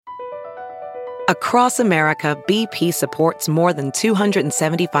Across America, BP supports more than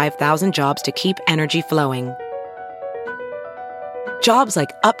 275,000 jobs to keep energy flowing. Jobs like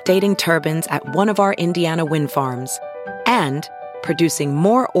updating turbines at one of our Indiana wind farms and producing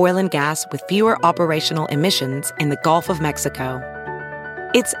more oil and gas with fewer operational emissions in the Gulf of Mexico.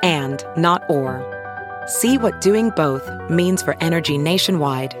 It's and, not or. See what doing both means for energy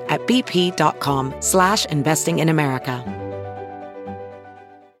nationwide at bp.com/investing in America.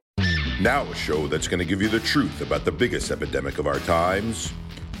 Now a show that's going to give you the truth about the biggest epidemic of our times.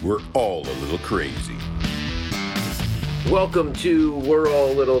 We're all a little crazy. Welcome to We're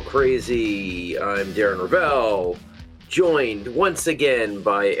All a Little Crazy. I'm Darren Ravel, joined once again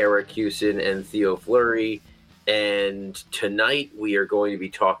by Eric Hewson and Theo Fleury. And tonight we are going to be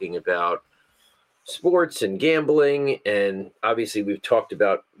talking about sports and gambling. And obviously we've talked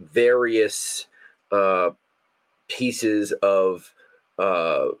about various pieces of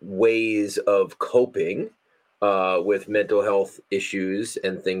ways of coping with mental health issues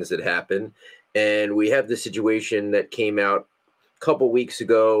and things that happen. And we have the situation that came out a couple weeks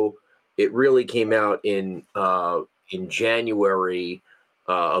ago. It really came out in January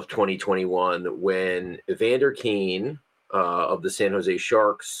of 2021 when Evander Kane of the San Jose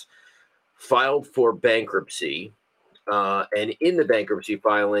Sharks filed for bankruptcy. And in the bankruptcy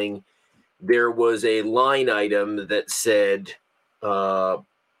filing, there was a line item that said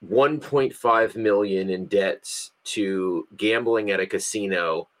 1.5 million in debts to gambling at a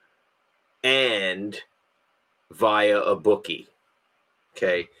casino and via a bookie.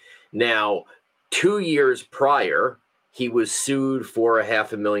 Okay. Now, 2 years prior, he was sued for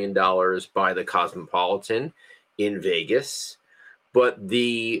 $500,000 by the Cosmopolitan in Vegas. But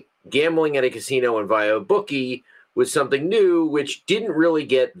the gambling at a casino and via a bookie was something new, which didn't really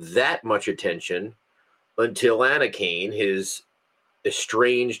get that much attention until Anna Kane, his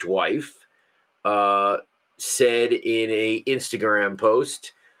estranged wife, said in a Instagram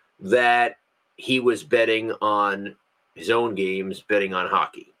post that he was betting on his own games, betting on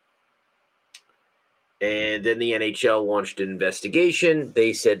hockey. And then the NHL launched an investigation.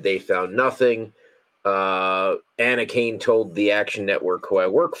 They said they found nothing. Anna Kane told the Action Network, who I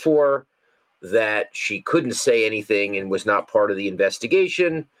work for, that she couldn't say anything and was not part of the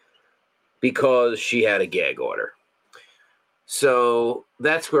investigation because she had a gag order. So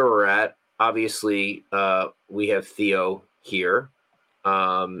that's where we're at. Obviously, we have Theo here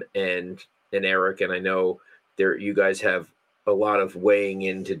and Eric, and I know you guys have a lot of weighing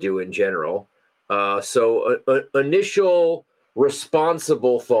in to do in general. So initial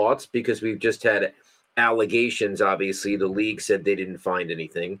responsible thoughts, because we've just had allegations. Obviously, the league said they didn't find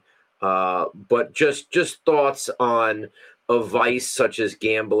anything, but just thoughts on a vice such as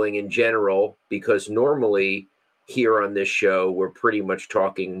gambling in general, because normally here on this show, we're pretty much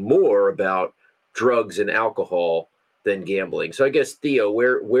talking more about drugs and alcohol than gambling. So I guess, Theo,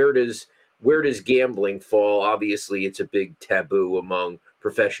 where does gambling fall? Obviously, it's a big taboo among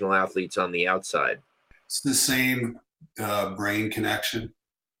professional athletes on the outside. It's the same brain connection,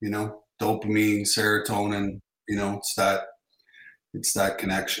 dopamine, serotonin, it's that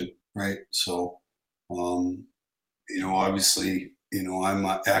connection, right? So, obviously, I'm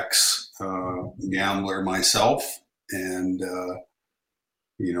an ex gambler myself, and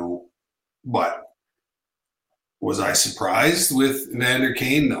but was I surprised with Evander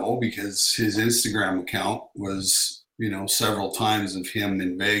Kane? No, because his Instagram account was, several times of him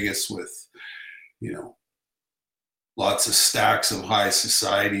in Vegas with, lots of stacks of high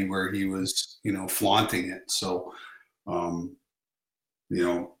society where he was, flaunting it. So,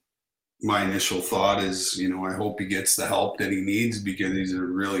 my initial thought is, I hope he gets the help that he needs, because he's a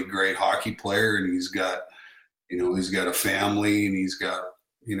really great hockey player, and he's got a family, and he's got,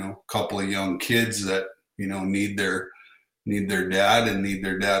 a couple of young kids that, need their dad and need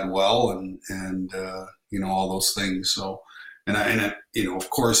their dad well, and all those things. So, and of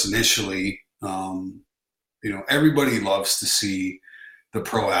course, initially, everybody loves to see the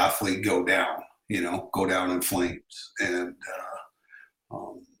pro athlete go down in flames, and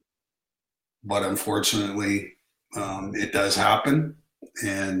but unfortunately, it does happen,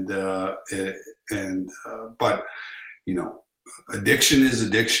 but addiction is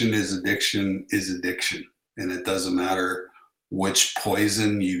addiction is addiction is addiction, and it doesn't matter which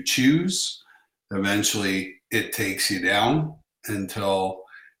poison you choose. Eventually, it takes you down until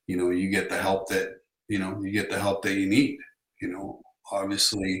you get the help that you need.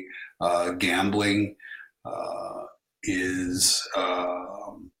 Obviously, gambling is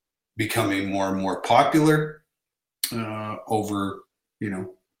becoming more and more popular over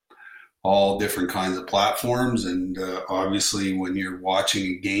all different kinds of platforms. And obviously, when you're watching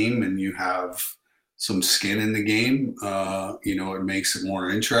a game and you have some skin in the game, it makes it more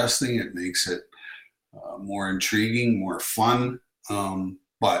interesting. It makes it more intriguing, more fun.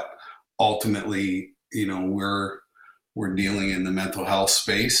 But ultimately, we're dealing in the mental health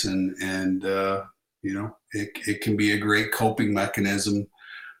space, and it can be a great coping mechanism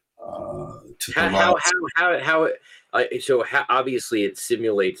to provide. So obviously it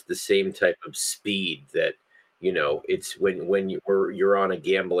simulates the same type of speed that it's when you're on a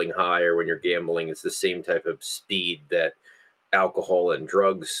gambling high, or when you're gambling, it's the same type of speed that alcohol and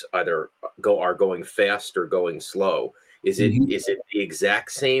drugs either are going fast or going slow. Is it the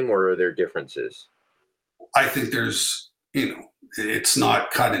exact same, or are there differences? I think there's, it's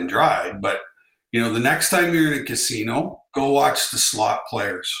not cut and dried, but the next time you're in a casino, go watch the slot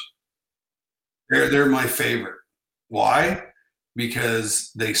players. They're my favorite. Why?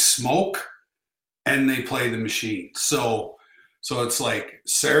 Because they smoke and they play the machine. So it's like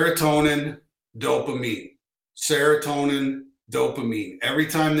serotonin, dopamine, serotonin, dopamine. Every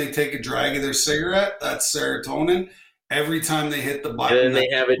time they take a drag of their cigarette, that's serotonin. Every time they hit the button, and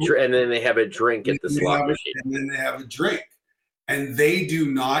then they have a drink at the slot machine. And then they have a drink. And they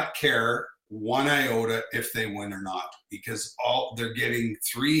do not care one iota if they win or not, because they're getting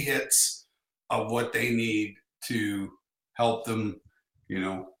 3 hits of what they need to help them,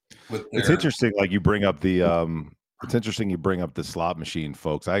 with It's interesting, like you bring up the slot machine,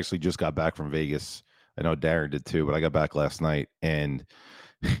 folks. I actually just got back from Vegas. I know Darren did too, but I got back last night, and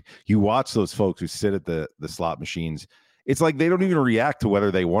you watch those folks who sit at the slot machines. It's like they don't even react to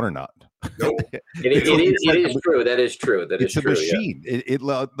whether they won or not. Nope. It is true. That is true. It's a machine.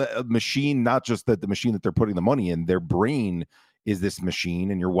 Yeah. A machine, not just that the machine that they're putting the money in. Their brain is this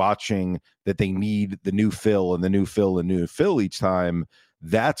machine, and you're watching that they need the new fill and the new fill and new fill each time.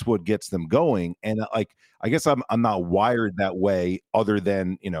 That's what gets them going. And I guess I'm not wired that way, other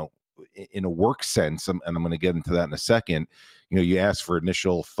than in a work sense. And I'm going to get into that in a second. You asked for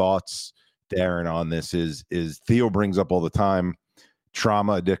initial thoughts, Darren, on this. Is Theo brings up all the time,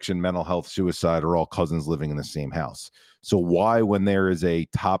 trauma, addiction, mental health, suicide are all cousins living in the same house. So why, when there is a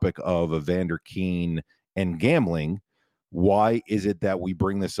topic of Evander Kane and gambling, why is it that we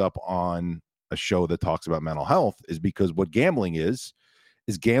bring this up on a show that talks about mental health? Is because what gambling is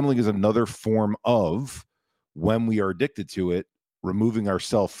another form of, when we are addicted to it, removing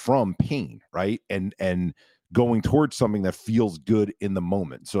ourselves from pain, right? And going towards something that feels good in the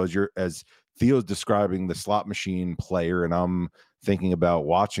moment. So as Theo's describing the slot machine player, and I'm thinking about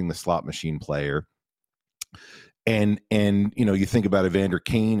watching the slot machine player, and you think about Evander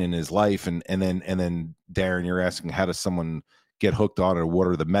Kane and his life, and then Darren, you're asking, how does someone get hooked on it, or what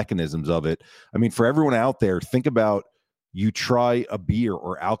are the mechanisms of it? I mean, for everyone out there, think about, you try a beer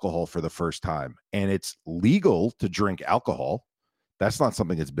or alcohol for the first time, and it's legal to drink alcohol. That's not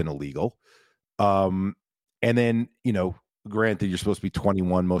something that's been illegal. And then, granted, you're supposed to be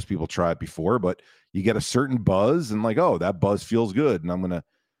 21. Most people try it before, but you get a certain buzz, and like, oh, that buzz feels good, and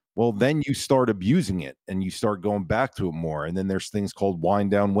then you start abusing it, and you start going back to it more. And then there's things called Wine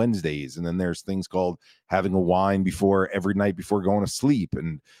Down Wednesdays, and then there's things called having a wine every night before going to sleep,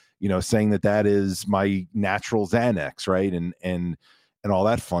 and saying that is my natural Xanax, right? And all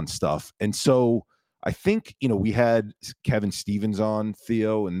that fun stuff. And so I think, we had Kevin Stevens on,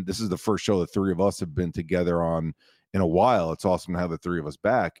 Theo, and this is the first show the 3 of us have been together on in a while. It's awesome to have the 3 of us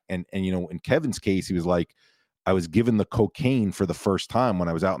back. And in Kevin's case, he was like, I was given the cocaine for the first time when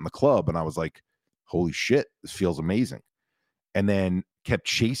I was out in the club, and I was like, holy shit, this feels amazing. And then kept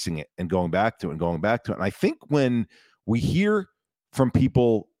chasing it and going back to it and going back to it. And I think when we hear from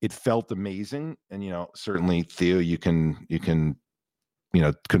people, it felt amazing. And, certainly Theo, you can,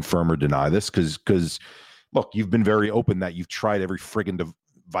 confirm or deny this, because look, you've been very open that you've tried every friggin'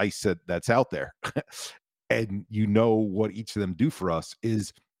 device that's out there. And what each of them do for us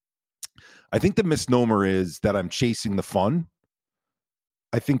is, I think the misnomer is that I'm chasing the fun.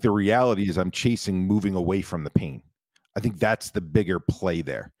 I think the reality is I'm chasing moving away from the pain. I think that's the bigger play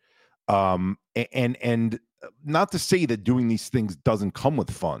there. And not to say that doing these things doesn't come with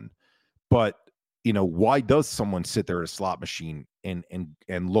fun, but why does someone sit there at a slot machine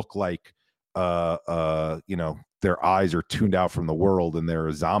and look like their eyes are tuned out from the world and they're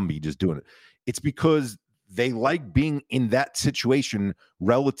a zombie just doing it? It's because they like being in that situation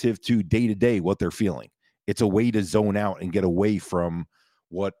relative to day to day what they're feeling. It's a way to zone out and get away from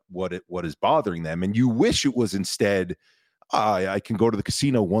what is bothering them. And you wish it was instead, I can go to the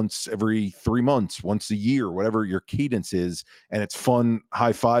casino once every 3 months, once a year, whatever your cadence is, and it's fun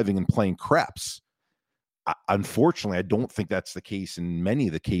high-fiving and playing craps. unfortunately, I don't think that's the case in many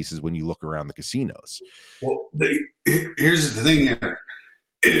of the cases when you look around the casinos. Well, here's the thing here,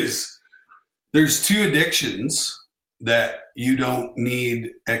 is there's two addictions that you don't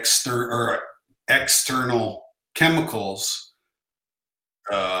need external chemicals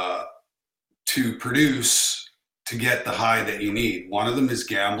to produce to get the high that you need. One of them is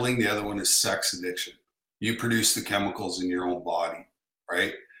gambling. The other one is sex addiction. You produce the chemicals in your own body,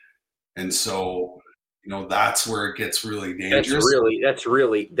 right? And so, that's where it gets really dangerous.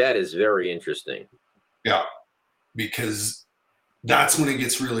 That is very interesting. Yeah, because that's when it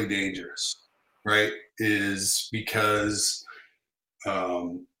gets really dangerous, right? Is because,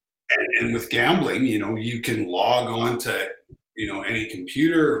 and with gambling, you can log on to, any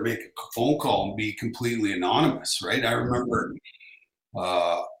computer or make a phone call and be completely anonymous, right? I remember,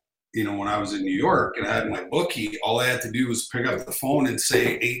 when I was in New York and I had my bookie, all I had to do was pick up the phone and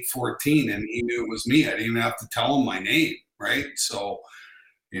say 814 and he knew it was me. I didn't even have to tell him my name, right? So,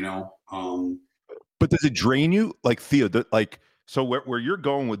 but does it drain you? Like, Theo, so where you're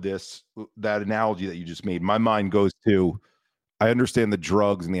going with this, that analogy that you just made, my mind goes to, I understand the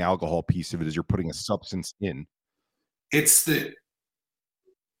drugs and the alcohol piece of it is you're putting a substance in. It's the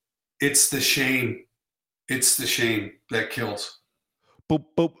shame. It's the shame that kills.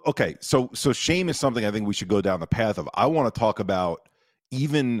 But okay, so shame is something I think we should go down the path of. I want to talk about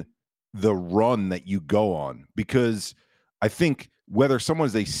even the run that you go on, because I think whether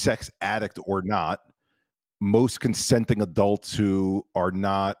someone's a sex addict or not, most consenting adults who are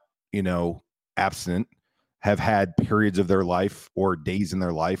not, abstinent have had periods of their life or days in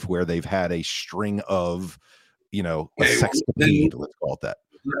their life where they've had a string of, a sexcapade, let's call it that.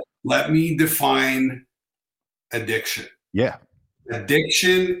 Let me define addiction. Yeah.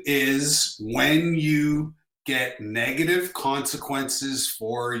 Addiction is when you get negative consequences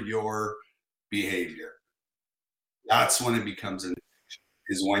for your behavior. That's when it becomes an addiction,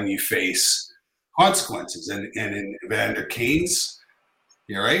 is when you face consequences. And in Evander Kane's,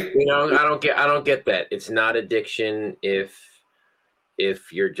 you're right. I don't get that. It's not addiction if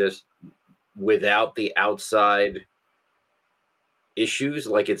you're just without the outside issues.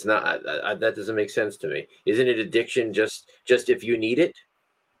 Like, it's not, that doesn't make sense to me. Isn't it addiction just if you need it?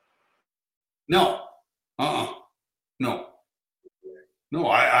 No. No.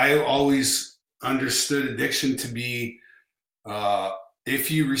 I always understood addiction to be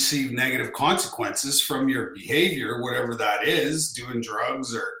if you receive negative consequences from your behavior, whatever that is, doing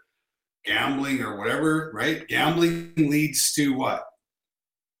drugs or gambling or whatever, right? Gambling leads to what?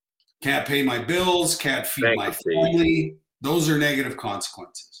 Can't pay my bills, can't feed my family. Those are negative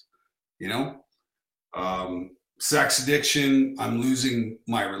consequences, sex addiction, I'm losing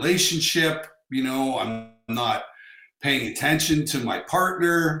my relationship, I'm not paying attention to my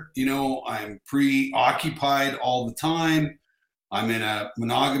partner, I'm preoccupied all the time. I'm in a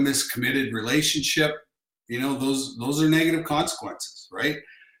monogamous committed relationship. Those are negative consequences, right?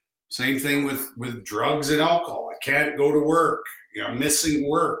 Same thing with drugs and alcohol. I can't go to work, I'm missing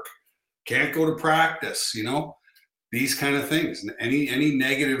work, can't go to practice, these kind of things. Any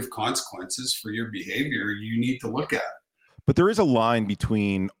negative consequences for your behavior, you need to look at. But there is a line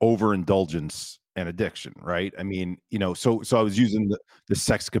between overindulgence and addiction, right? I mean, so I was using the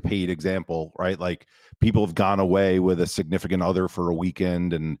sexcapade example, right? Like, people have gone away with a significant other for a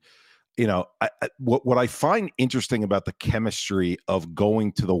weekend, and what I find interesting about the chemistry of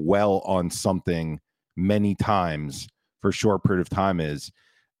going to the well on something many times for a short period of time is,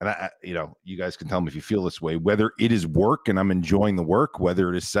 and you guys can tell me if you feel this way, whether it is work and I'm enjoying the work,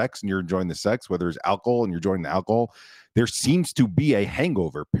 whether it is sex and you're enjoying the sex, whether it's alcohol and you're enjoying the alcohol, there seems to be a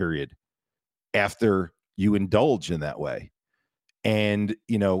hangover period after you indulge in that way. And,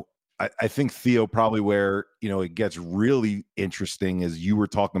 I think, Theo, probably where, it gets really interesting is you were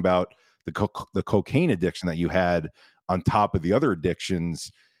talking about the cocaine addiction that you had on top of the other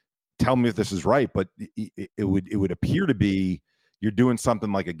addictions. Tell me if this is right, but it would appear to be you're doing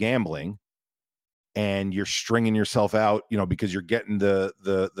something like a gambling and you're stringing yourself out, because you're getting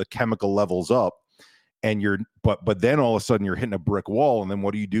the chemical levels up, and but then all of a sudden you're hitting a brick wall. And then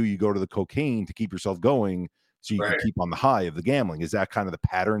what do? You go to the cocaine to keep yourself going so you can keep on the high of the gambling. Is that kind of the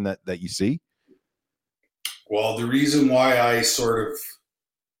pattern that you see? Well, the reason why I sort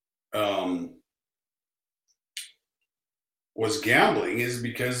of was gambling is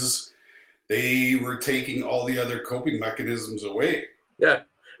because they were taking all the other coping mechanisms away. Yeah.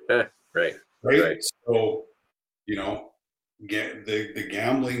 Right. So, the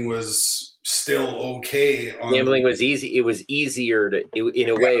gambling was still okay. Gambling was easy. It was easier in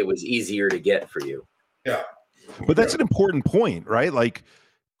a way, it was easier to get for you. Yeah. But that's an important point, right? Like,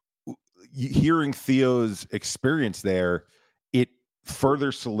 hearing Theo's experience there, it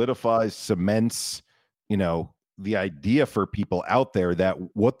further solidifies, cements, the idea for people out there that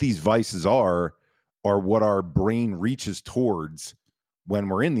what these vices are what our brain reaches towards when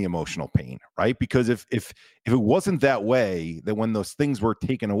we're in the emotional pain, right? Because if it wasn't that way, then when those things were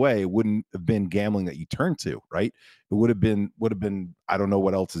taken away, it wouldn't have been gambling that you turned to, right? It would have been, I don't know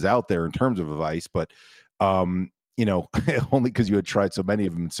what else is out there in terms of a vice, but only because you had tried so many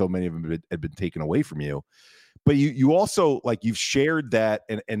of them, and so many of them had been taken away from you. But you also, like, you've shared that,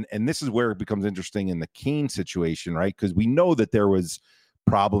 and this is where it becomes interesting in the Kane situation, right? Because we know that there was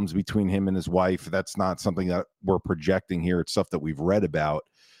problems between him and his wife. That's not something that we're projecting here. It's stuff that we've read about.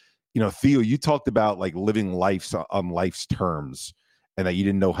 Theo, you talked about like living life on life's terms, and that you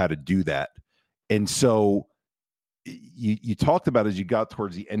didn't know how to do that. And so you talked about, as you got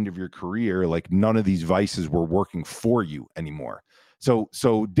towards the end of your career, like none of these vices were working for you anymore.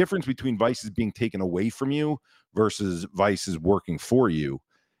 So difference between vices being taken away from you versus vices working for you.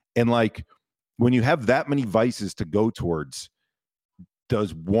 And like, when you have that many vices to go towards,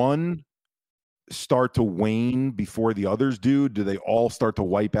 does one start to wane before the others do? Do they all start to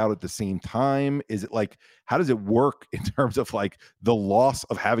wipe out at the same time? Is it like, how does it work in terms of like the loss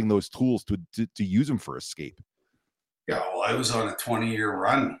of having those tools to use them for escape? Yeah, well, I was on a 20-year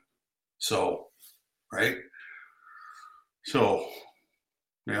run. So, right. So,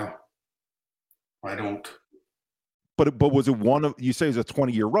 yeah, I don't. But was it one of, you say it's a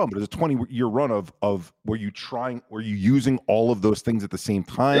 20-year run, but it's a 20-year run of were you using all of those things at the same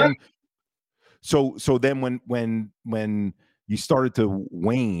time? Yeah. So then when you started to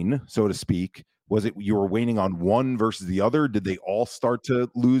wane, so to speak, was it you were waning on one versus the other? Did they all start to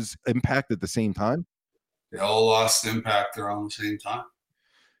lose impact at the same time? They all lost impact around the same time.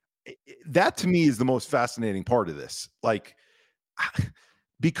 That to me is the most fascinating part of this. Like,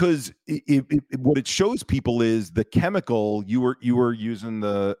 because what it shows people is the chemical, you were using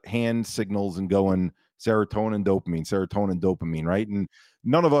the hand signals and going serotonin, dopamine, right? And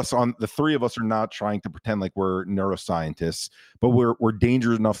none of us, the three of us, are not trying to pretend like we're neuroscientists, but we're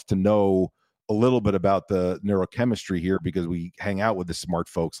dangerous enough to know a little bit about the neurochemistry here, because we hang out with the smart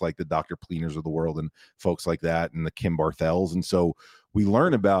folks like the Dr. Pleeners of the world and folks like that, and the Kim Barthels. And so we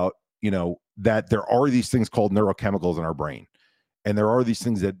learn about, that there are these things called neurochemicals in our brain. And there are these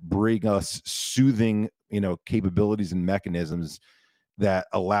things that bring us soothing, capabilities and mechanisms that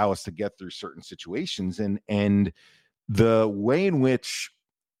allow us to get through certain situations. And the way in which,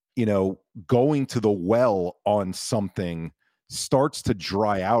 going to the well on something starts to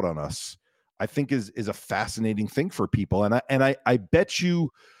dry out on us, I think is a fascinating thing for people. And I bet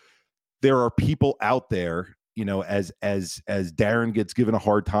you there are people out there, as Darren gets given a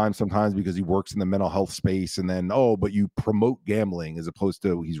hard time sometimes because he works in the mental health space, and then, but you promote gambling as opposed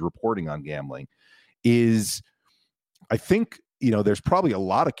to he's reporting on gambling, I think, there's probably a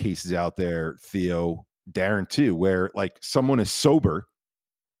lot of cases out there, Theo, Darren too, where like someone is sober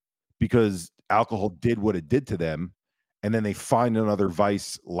because alcohol did what it did to them, and then they find another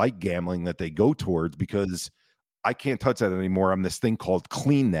vice like gambling that they go towards because I can't touch that anymore. I'm this thing called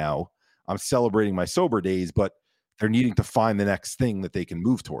clean now. I'm celebrating my sober days, but they're needing to find the next thing that they can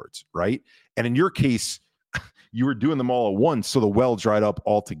move towards, right? And in your case, you were doing them all at once, so the well dried up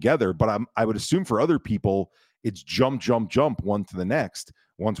altogether. But I would assume for other people, it's jump one to the next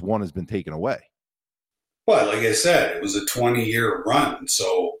once one has been taken away. Well, like I said, it was a 20-year run.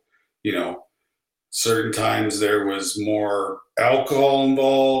 So, certain times there was more alcohol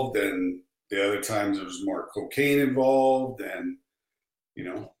involved, and the other times there was more cocaine involved, and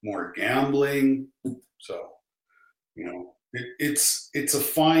more gambling. So, it's a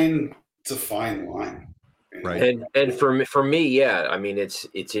fine line. Right. And for me, yeah, I mean,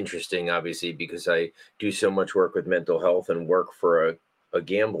 it's interesting, obviously, because I do so much work with mental health and work for a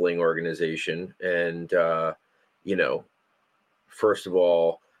gambling organization. And, first of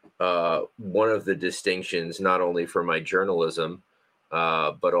all, one of the distinctions, not only for my journalism,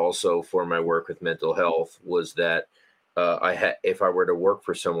 but also for my work with mental health, was that if I were to work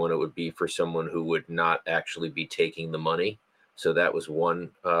for someone, it would be for someone who would not actually be taking the money. So that was one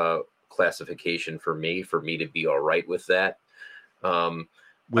classification for me to be all right with that.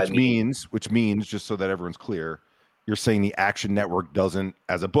 Which means, just so that everyone's clear, you're saying the Action Network doesn't,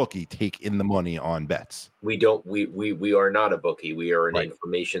 as a bookie, take in the money on bets. We don't. We are not a bookie. We are an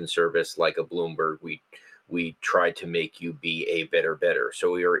information service like a Bloomberg. We try to make you be a better.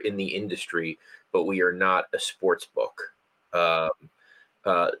 So we are in the industry, but we are not a sports book.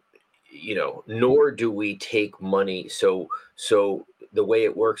 Nor do we take money. So the way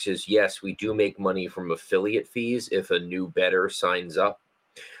it works is, yes, we do make money from affiliate fees if a new bettor signs up.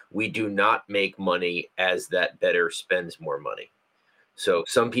 we do not make money as that bettor spends more money. So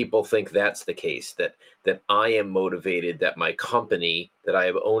some people think that's the case, that I am motivated, that my company that I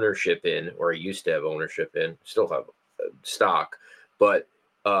have ownership in, or I used to have ownership in, still have stock, but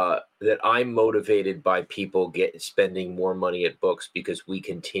that I'm motivated by people spending more money at books because we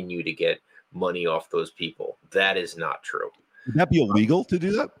continue to get money off those people. That is not true. Would that be illegal to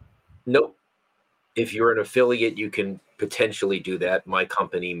do that? Nope. If you're an affiliate, you can potentially do that. My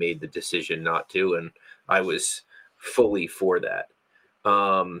company made the decision not to, and I was fully for that.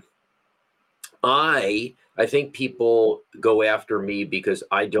 I think people go after me because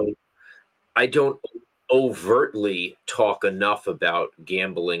I don't overtly talk enough about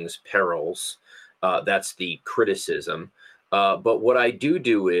gambling's perils. That's the criticism. But what I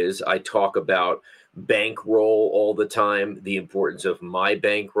do is I talk about bankroll all the time, the importance of my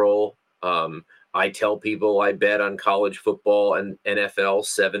bankroll. I tell people I bet on college football and NFL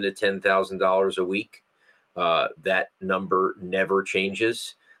 $7,000 to $10,000 a week. That number never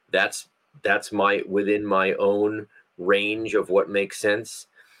changes. That's within my own range of what makes sense.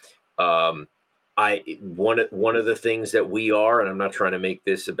 One of the things that we are, and I'm not trying to make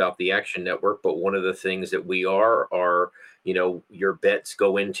this about the Action Network, but one of the things that we are, your bets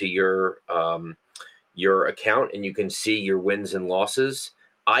go into your account and you can see your wins and losses.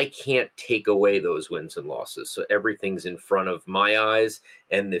 I can't take away those wins and losses. So everything's in front of my eyes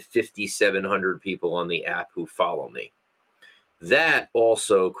and the 5,700 people on the app who follow me. That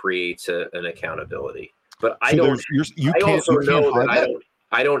also creates an accountability. But I don't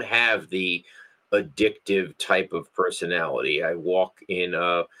have the addictive type of personality. I walk in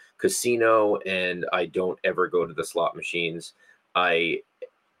a casino and I don't ever go to the slot machines. In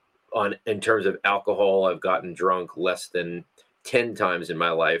terms of alcohol, I've gotten drunk less than 10 times in my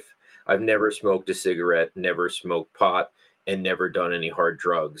life. I've never smoked a cigarette, never smoked pot, and never done any hard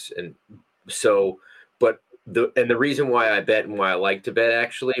drugs. And so, the reason why I bet and why I like to bet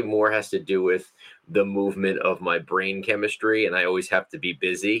actually more has to do with the movement of my brain chemistry. And I always have to be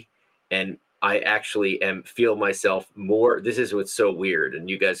busy. And I actually feel myself more, this is what's so weird, and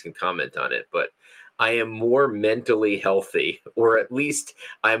you guys can comment on it, but I am more mentally healthy, or at least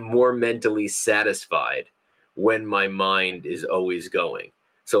I'm more mentally satisfied when my mind is always going.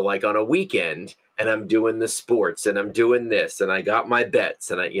 So like on a weekend and I'm doing the sports and I'm doing this and I got my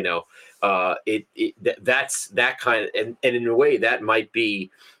bets and that's that kind of, and in a way that might be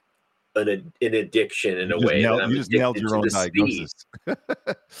an addiction in a way. You just nailed your own diagnosis.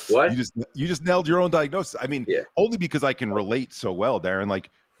 What? You just nailed your own diagnosis. I mean, only because I can relate so well, Darren. Like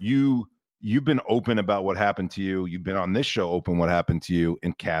you've been open about what happened to you. You've been on this show open what happened to you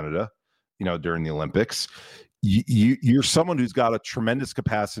in Canada, during the Olympics. You're someone who's got a tremendous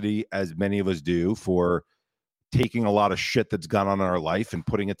capacity, as many of us do, for taking a lot of shit that's gone on in our life and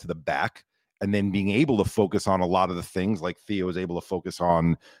putting it to the back, and then being able to focus on a lot of the things, like Theo was able to focus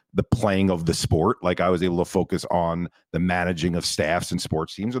on the playing of the sport. Like I was able to focus on the managing of staffs and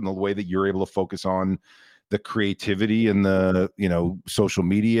sports teams, and the way that you're able to focus on the creativity and the, social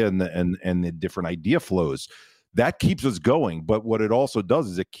media and the different idea flows. That keeps us going. But what it also does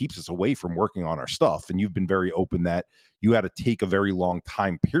is it keeps us away from working on our stuff. And you've been very open that you had to take a very long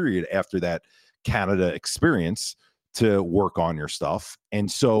time period after that Canada experience to work on your stuff. And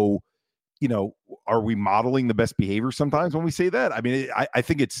so, are we modeling the best behavior sometimes when we say that? I mean, I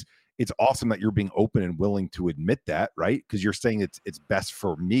think it's awesome that you're being open and willing to admit that, right? Because you're saying it's best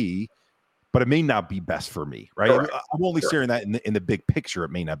for me, but it may not be best for me, right? Correct. I'm only sharing that in the big picture.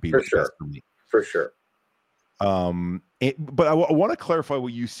 It may not be best for me. For sure. But I want to clarify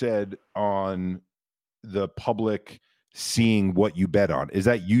what you said on the public seeing what you bet on. Is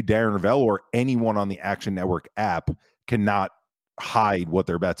that you, Darren Rovell, or anyone on the Action Network app cannot hide what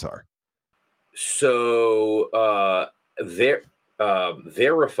their bets are? So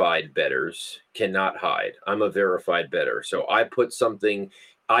verified bettors cannot hide. I'm a verified bettor. So I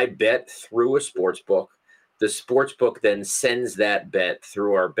bet through a sports book. The sports book then sends that bet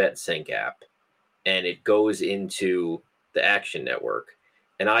through our BetSync app, and it goes into the Action Network.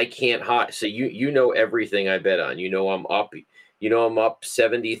 And I can't hide. So you know everything I bet on. I'm up. I'm up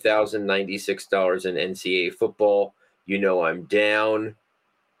 $70,096 in NCAA football. I'm down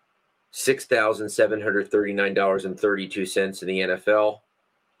 $6,739.32 in the NFL.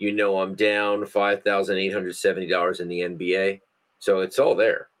 I'm down $5,870 in the NBA. So it's all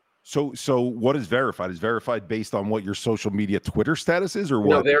there. So what is verified? Is verified based on what your social media Twitter status is, or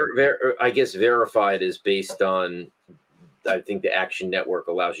what? No, I guess verified is based on, I think the Action Network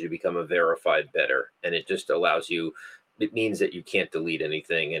allows you to become a verified bettor, and it just allows you. It means that you can't delete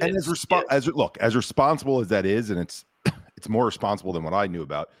anything. And as responsible as that is, and it's it's more responsible than what I knew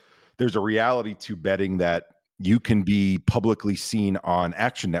about. There's a reality to betting that you can be publicly seen on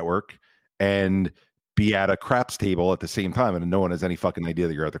Action Network and be at a craps table at the same time, and no one has any fucking idea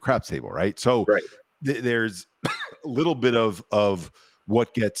that you're at the craps table, right? So there's a little bit of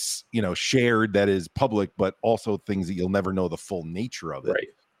what gets, you know, shared that is public, but also things that you'll never know the full nature of it.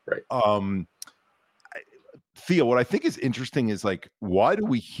 Right. Theo, what I think is interesting is, like, why do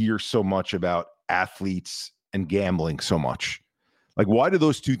we hear so much about athletes and gambling so much? Like, why do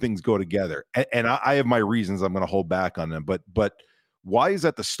those two things go together? And I have my reasons. I'm going to hold back on them, but why is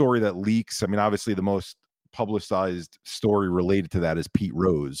that the story that leaks? I mean, obviously the most publicized story related to that is Pete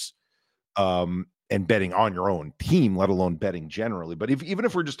Rose, and betting on your own team, let alone betting generally. But even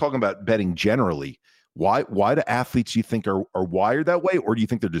if we're just talking about betting generally, why do athletes, you think, are wired that way? Or do you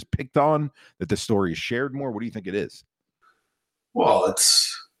think they're just picked on, that the story is shared more? What do you think it is? Well,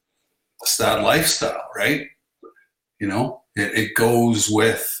 it's that lifestyle, right? You know, it goes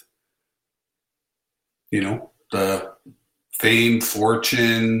with, you know, the fame,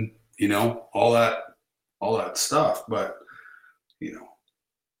 fortune, you know, all that stuff. But, you know,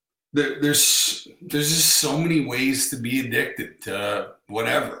 there's just so many ways to be addicted to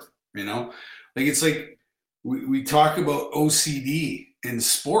whatever, you know. Like, it's like we talk about OCD in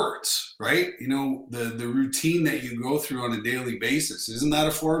sports, right? You know, the routine that you go through on a daily basis, isn't that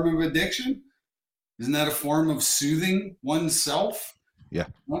a form of addiction? Isn't that a form of soothing oneself? Yeah.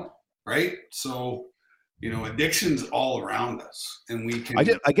 Right. So, you know, addiction's all around us, and we can.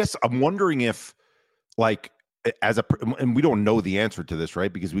 I guess I'm wondering if, like, and we don't know the answer to this,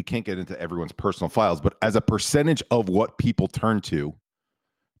 right? Because we can't get into everyone's personal files, but as a percentage of what people turn to,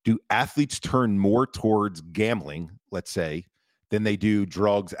 do athletes turn more towards gambling, let's say, than they do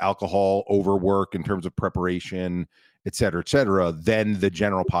drugs, alcohol, overwork in terms of preparation, et cetera, than the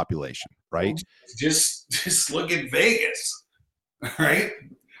general population, right? Just look at Vegas, right?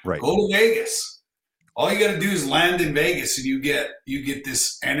 Right. Go to Vegas. All you got to do is land in Vegas, and you get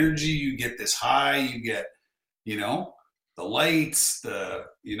this energy, you get this high, you get, you know, the lights, the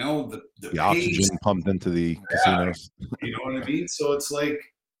oxygen pumped into the casinos. You know what I mean? So it's like,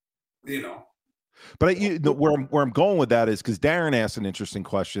 you know. But where I'm going with that is because Darren asked an interesting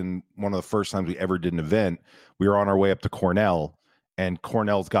question. One of the first times we ever did an event, we were on our way up to Cornell, and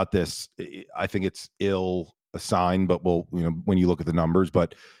Cornell's got this, I think it's ill assigned, but when you look at the numbers,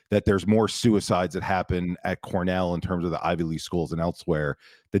 but that there's more suicides that happen at Cornell in terms of the Ivy League schools and elsewhere.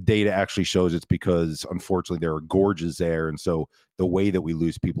 The data actually shows it's because, unfortunately, there are gorges there, and so the way that we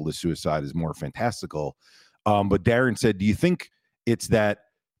lose people to suicide is more fantastical. But Darren said, do you think it's that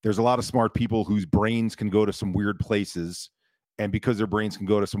there's a lot of smart people whose brains can go to some weird places, and because their brains can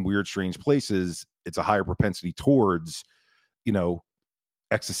go to some weird, strange places, it's a higher propensity towards, you know,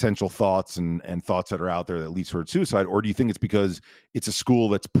 existential thoughts and thoughts that are out there that leads towards suicide? Or do you think it's because it's a school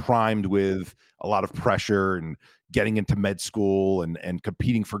that's primed with a lot of pressure and getting into med school and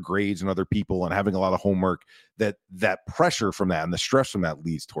competing for grades and other people and having a lot of homework, that pressure from that and the stress from that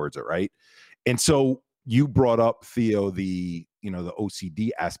leads towards it, right? And so you brought up, Theo, the OCD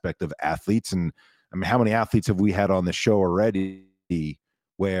aspect of athletes. And I mean, how many athletes have we had on the show already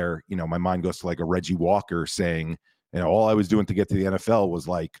where, you know, my mind goes to like a Reggie Walker saying, you know, all I was doing to get to the NFL was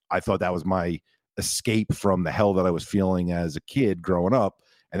like, I thought that was my escape from the hell that I was feeling as a kid growing up.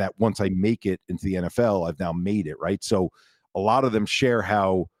 And that once I make it into the NFL, I've now made it, right? So a lot of them share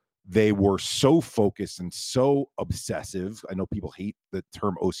how they were so focused and so obsessive. I know people hate the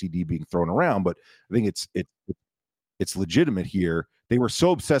term OCD being thrown around, but I think it's legitimate here. They were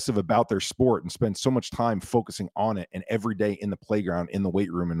so obsessive about their sport and spent so much time focusing on it, and every day in the playground, in the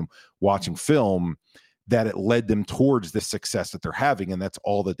weight room, and watching film, that it led them towards the success that they're having, and that's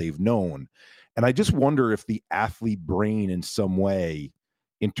all that they've known. And I just wonder if the athlete brain, in some way,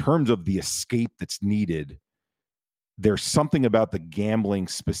 in terms of the escape that's needed, there's something about the gambling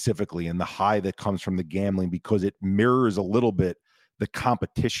specifically and the high that comes from the gambling, because it mirrors a little bit the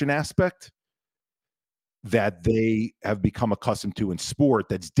competition aspect that they have become accustomed to in sport,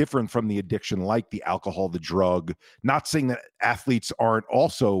 that's different from the addiction like the alcohol, the drug. Not saying that athletes aren't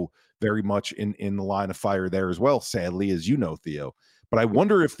also very much in the line of fire there as well, sadly, as you know, Theo. But I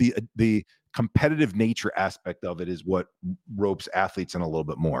wonder if the competitive nature aspect of it is what ropes athletes in a little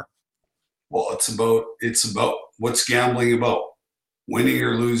bit more. Well, it's about what's gambling about? Winning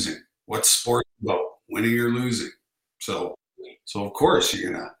or losing. What's sport about? Winning or losing. So of course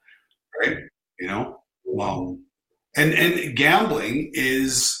you're gonna, right? You know, and gambling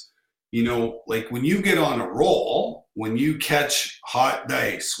is, you know, like when you get on a roll, when you catch hot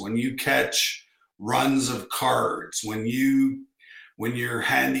dice, when you catch runs of cards, when you when you're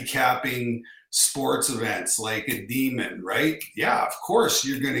handicapping sports events like a Demon, right? Yeah, of course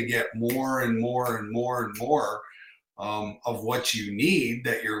you're going to get more and more and more and more of what you need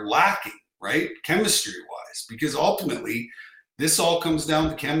that you're lacking, right? Chemistry wise, because ultimately this all comes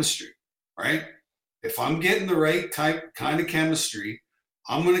down to chemistry, right? If I'm getting the right kind of chemistry,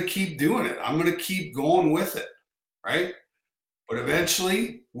 I'm going to keep doing it. I'm going to keep going with it, right? But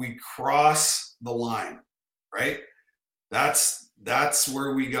eventually we cross the line, right? That's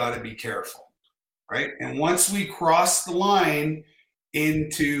where we got to be careful, right? And once we cross the line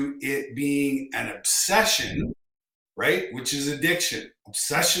into it being an obsession, right, which is addiction,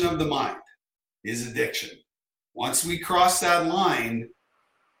 obsession of the mind is addiction. Once we cross that line,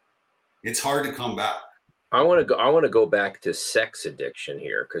 it's hard to come back. I want to go back to sex addiction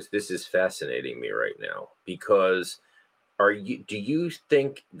here, because this is fascinating me right now. Because do you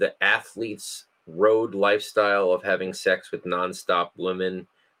think the athletes' road lifestyle of having sex with nonstop women,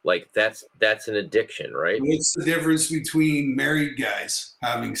 like that's an addiction, right? What's the difference between married guys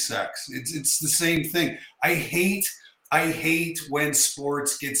having sex? It's the same thing. I hate when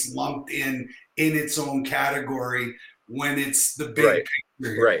sports gets lumped in its own category when it's the big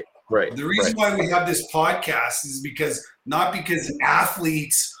picture. Right. The reason why we have this podcast is not because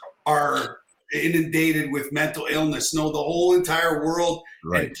athletes are inundated with mental illness. No, the whole entire world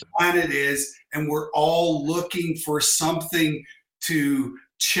and planet is, and we're all looking for something to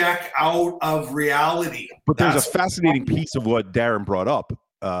check out of reality. But there's a fascinating piece of what Darren brought up,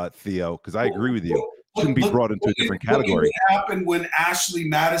 Theo, because I agree with you. Shouldn't be brought into a different category. What happened when Ashley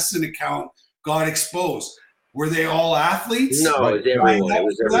Madison account got exposed? Were they all athletes? No, it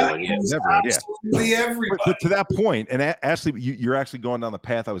was everyone. Everybody. But to that point, and Ashley, you're actually going down the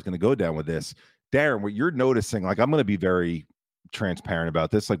path I was going to go down with this. Darren, what you're noticing, like, I'm going to be very transparent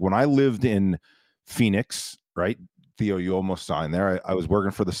about this. Like, when I lived in Phoenix, right? Theo, you almost signed there. I was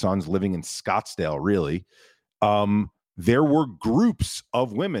working for the Suns, living in Scottsdale, really. There were groups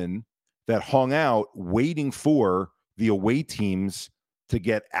of women that hung out waiting for the away teams to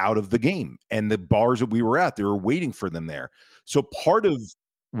get out of the game, and the bars that we were at, they were waiting for them there. So part of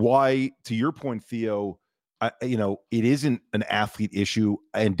why, to your point, Theo, it isn't an athlete issue,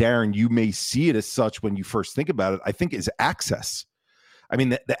 and Darren, you may see it as such when you first think about it, I think, is access. I mean,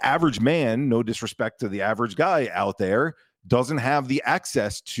 the average man, no disrespect to the average guy out there, doesn't have the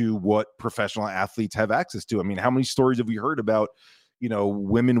access to what professional athletes have access to. I mean, how many stories have we heard about,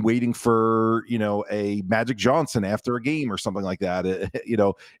 women waiting for, a Magic Johnson after a game or something like that,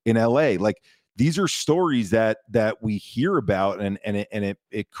 in LA? Like, these are stories that we hear about, and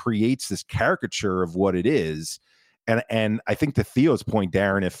it creates this caricature of what it is. And I think, to Theo's point,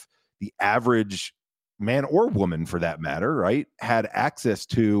 Darren, if the average man or woman, for that matter, right, had access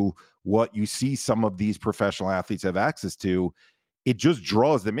to what you see some of these professional athletes have access to, it just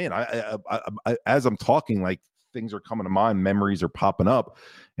draws them in. I as I'm talking, like, things are coming to mind, memories are popping up.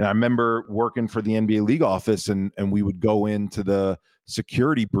 And I remember working for the NBA league office, and we would go into the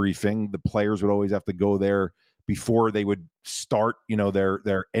security briefing. The players would always have to go there before they would start,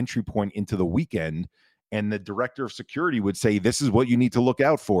 their entry point into the weekend. And the director of security would say, this is what you need to look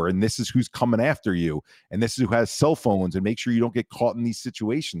out for, and this is who's coming after you, and this is who has cell phones, and make sure you don't get caught in these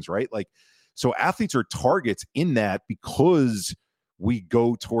situations, right? Like, so athletes are targets in that, because we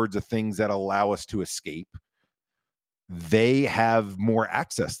go towards the things that allow us to escape. They have more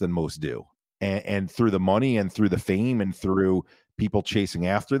access than most do, and through the money and through the fame and through people chasing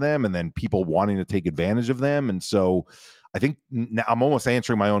after them, and then people wanting to take advantage of them. And so I think now I'm almost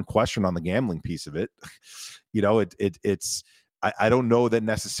answering my own question on the gambling piece of it. I don't know that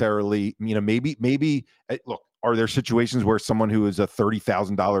necessarily, maybe look, are there situations where someone who is a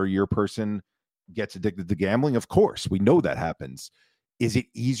 $30,000 a year person gets addicted to gambling? Of course, we know that happens. Is it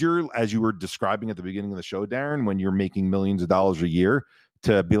easier, as you were describing at the beginning of the show, Darren, when you're making millions of dollars a year,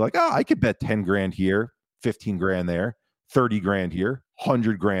 to be like, I could bet 10 grand here, 15 grand there, 30 grand here,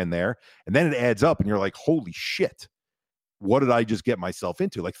 100 grand there. And then it adds up and you're like, holy shit, what did I just get myself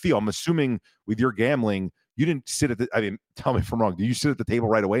into? Like, Theo, I'm assuming with your gambling, you didn't sit tell me if I'm wrong. Did you sit at the table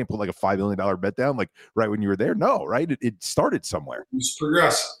right away and put like a $5 million bet down, like right when you were there? No, right? It started somewhere. It was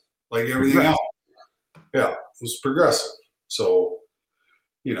progressive, like everything else. Yeah, it was progressive. So,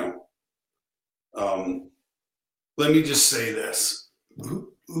 let me just say this.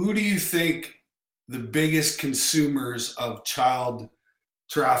 Who do you think the biggest consumers of child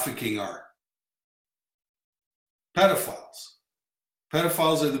trafficking are? Pedophiles.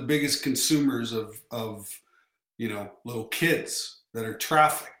 Pedophiles are the biggest consumers of little kids that are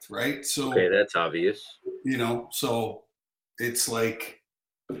trafficked, right? So, okay, that's obvious. So it's like,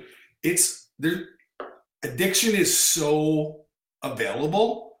 addiction is so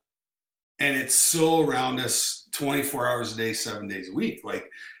available, and it's so around us 24 hours a day, 7 days a week. Like,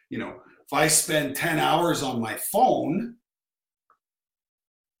 you know, if I spend 10 hours on my phone,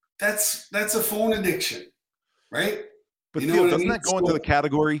 that's a phone addiction, right? But Theo, doesn't that go into the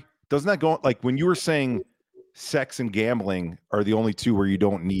category? Doesn't that go, like when you were saying sex and gambling are the only two where you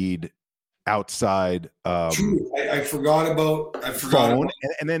don't need outside true. I forgot about phone,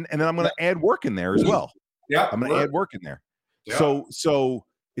 and then I'm going to add work in there as well. Yeah, I'm going to add work in there. Yeah. So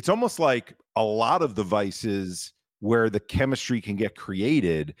it's almost like a lot of the vices where the chemistry can get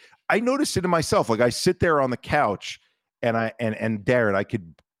created. I notice it in myself. Like I sit there on the couch, and Darren, I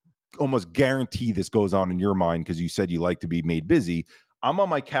could almost guarantee this goes on in your mind because you said you like to be made busy. I'm on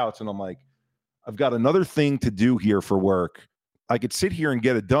my couch and I'm like, I've got another thing to do here for work. I could sit here and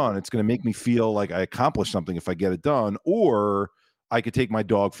get it done. It's going to make me feel like I accomplished something if I get it done. Or I could take my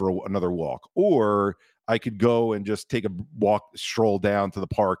dog for another walk. Or I could go and just take a walk, stroll down to the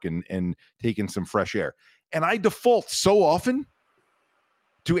park and take in some fresh air. And I default so often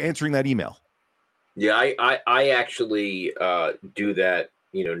to answering that email. Yeah, I actually do that,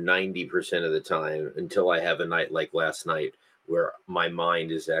 90% of the time until I have a night like last night where my mind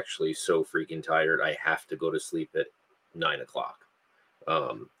is actually so freaking tired. I have to go to sleep at 9 o'clock.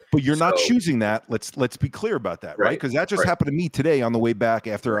 But you're not choosing that. Let's be clear about that, right? Because that just happened to me today on the way back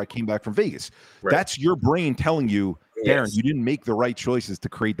after I came back from Vegas. Right. That's your brain telling you, Darren, you didn't make the right choices to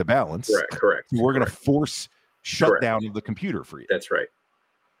create the balance. Correct. So we're going to force shutdown of the computer for you. That's right.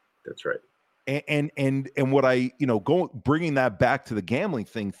 And what I, bringing that back to the gambling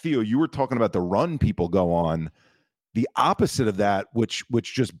thing, Theo, you were talking about the run people go on. The opposite of that, which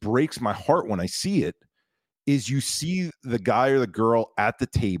just breaks my heart when I see it, is you see the guy or the girl at the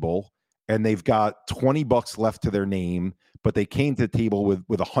table and they've got $20 left to their name, but they came to the table with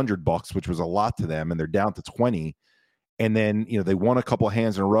 $100, which was a lot to them, and they're down to 20. And then, they won a couple of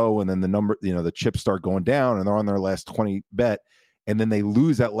hands in a row, and then the number, the chips start going down, and they're on their last 20 bet, and then they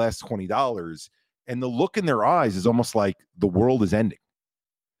lose that last $20. And the look in their eyes is almost like the world is ending.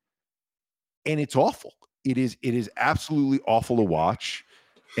 And it's awful. It is absolutely awful to watch.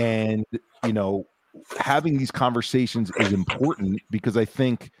 And, having these conversations is important because I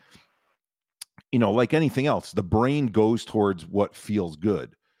think, like anything else, the brain goes towards what feels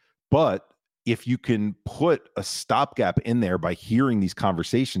good. But if you can put a stopgap in there by hearing these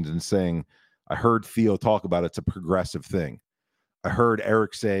conversations and saying, I heard Theo talk about it's a progressive thing. I heard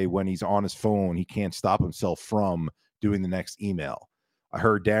Eric say when he's on his phone, he can't stop himself from doing the next email. I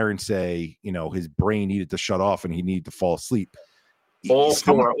heard Darren say, his brain needed to shut off and he needed to fall asleep. All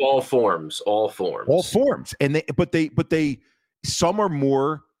forms. And they some are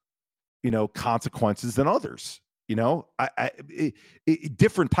more, consequences than others,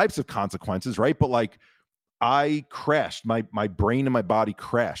 different types of consequences. Right. But like I crashed, my brain and my body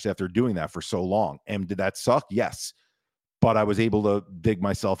crashed after doing that for so long. And did that suck? Yes. But I was able to dig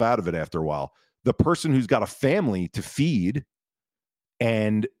myself out of it after a while. The person who's got a family to feed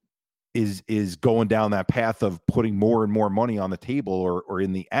and is going down that path of putting more and more money on the table or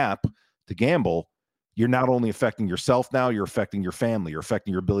in the app to gamble, you're not only affecting yourself now, you're affecting your family, you're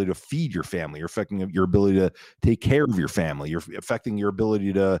affecting your ability to feed your family, you're affecting your ability to take care of your family, you're affecting your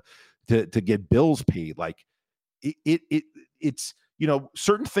ability to get bills paid. Like it's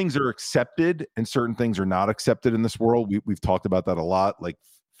certain things are accepted and certain things are not accepted in this world. We've talked about that a lot. Like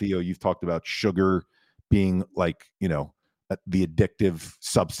Theo, you've talked about sugar being like, the addictive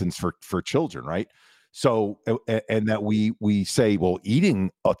substance for children, right? So, and that we say, well,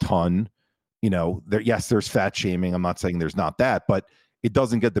 eating a ton, there's fat shaming. I'm not saying there's not that, but it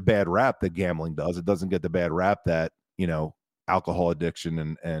doesn't get the bad rap that gambling does. It doesn't get the bad rap that alcohol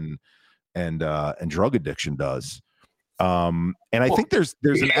addiction and drug addiction does. And I think there's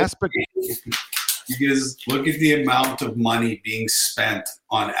an aspect. Because look at the amount of money being spent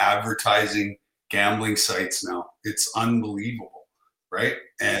on advertising gambling sites now. It's unbelievable, right?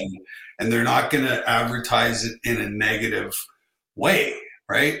 And they're not going to advertise it in a negative way,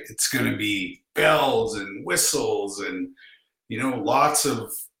 right? It's going to be bells and whistles and lots of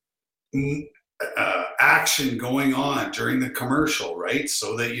action going on during the commercial, right?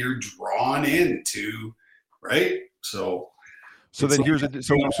 So that you're drawn into, right? So then here's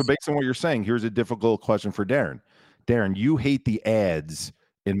so based on what you're saying, here's a difficult question for Darren. Darren, you hate the ads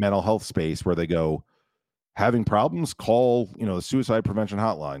in mental health space where they go, having problems, call, the suicide prevention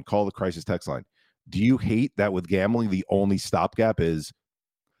hotline, call the crisis text line. Do you hate that with gambling, the only stopgap is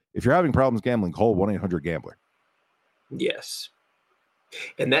if you're having problems gambling, call 1-800-GAMBLER? Yes.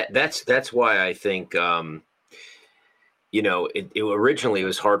 And that's why I think, it originally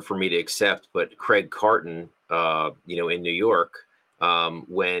was hard for me to accept, but Craig Carton, in New York,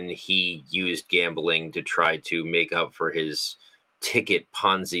 when he used gambling to try to make up for his ticket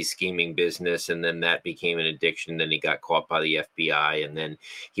Ponzi scheming business, and then that became an addiction. Then he got caught by the FBI, and then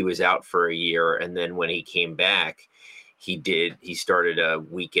he was out for a year. And then when he came back, he started a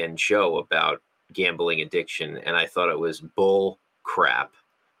weekend show about gambling addiction, and I thought it was bull crap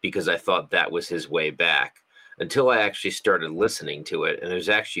because I thought that was his way back until I actually started listening to it, and it was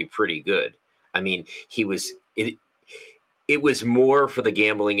actually pretty good. I mean, it was more for the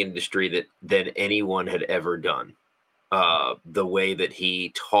gambling industry than anyone had ever done. The way that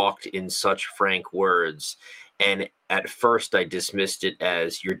he talked in such frank words. And at first I dismissed it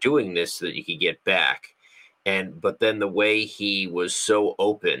as, you're doing this so that you could get back. But then the way he was so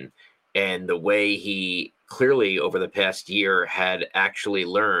open, and the way he clearly over the past year had actually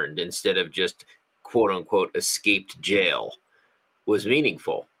learned, instead of just quote unquote escaped jail, was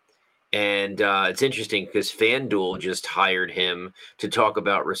meaningful. And it's interesting because FanDuel just hired him to talk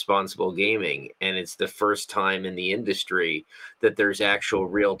about responsible gaming. And it's the first time in the industry that there's actual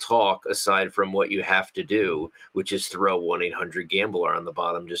real talk aside from what you have to do, which is throw 1-800-GAMBLER on the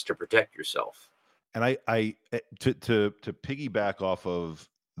bottom just to protect yourself. And I to piggyback off of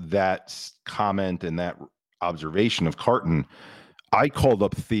that comment and that observation of Carton, I called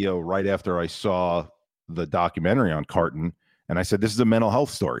up Theo right after I saw the documentary on Carton, and I said, this is a mental health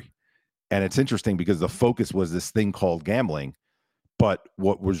story. And it's interesting because the focus was this thing called gambling, but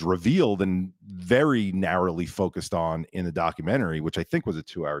what was revealed and very narrowly focused on in the documentary, which I think was a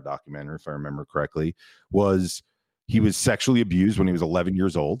 2-hour documentary, if I remember correctly, was he was sexually abused when he was 11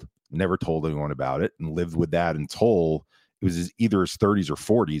 years old, never told anyone about it, and lived with that until it was either his 30s or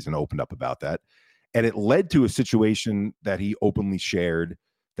 40s and opened up about that. And it led to a situation that he openly shared,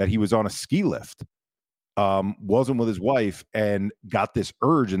 that he was on a ski lift, wasn't with his wife, and got this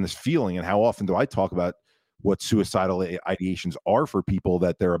urge and this feeling. And how often do I talk about what suicidal ideations are for people,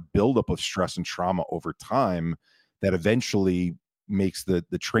 that they're a buildup of stress and trauma over time that eventually makes the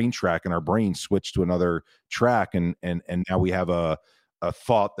train track in our brain switch to another track. And now we have a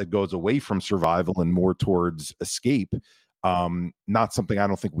thought that goes away from survival and more towards escape. Not something I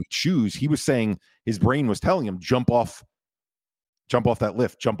don't think we choose. He was saying his brain was telling him, jump off that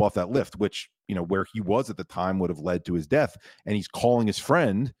lift, which, where he was at the time would have led to his death. And he's calling his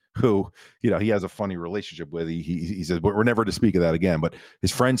friend, who, he has a funny relationship with. He says, we're never to speak of that again. But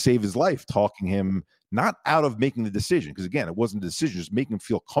his friend saved his life, talking him not out of making the decision, because again, it wasn't a decision, just making him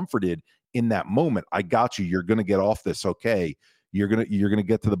feel comforted in that moment. I got you. You're going to get off this. Okay. You're going to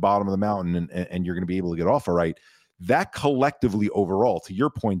get to the bottom of the mountain, and you're going to be able to get off. All right. That collectively overall, to your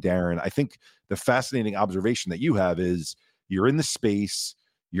point, Darren, I think the fascinating observation that you have is, you're in the space,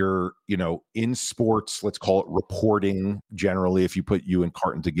 you're, in sports, let's call it reporting generally, if you put you and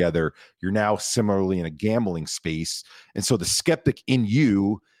Carton together, you're now similarly in a gambling space. And so the skeptic in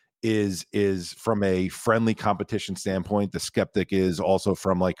you is from a friendly competition standpoint. The skeptic is also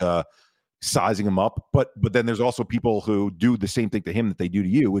from like a sizing him up. But then there's also people who do the same thing to him that they do to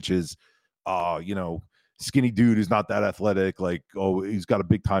you, which is, skinny dude who's not that athletic, like, oh, he's got a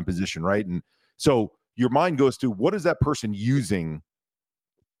big time position, right? And so your mind goes to, what is that person using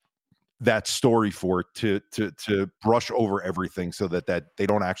that story for, to brush over everything so that they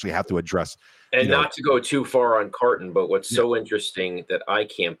don't actually have to address. And not to go too far on Carton, but what's so interesting that I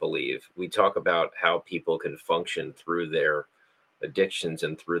can't believe, we talk about how people can function through their addictions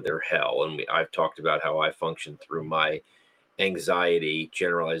and through their hell. And I've talked about how I function through my anxiety,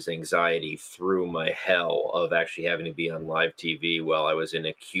 generalized anxiety, through my hell of actually having to be on live TV while I was in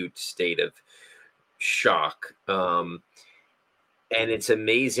acute state of shock. And it's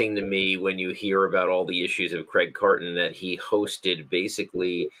amazing to me when you hear about all the issues of Craig Carton, that he hosted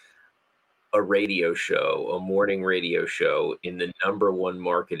basically a radio show, a morning radio show in the #1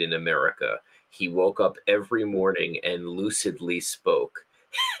 market in America. He woke up every morning and lucidly spoke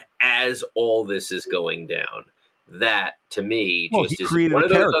as all this is going down. That, to me, just is one of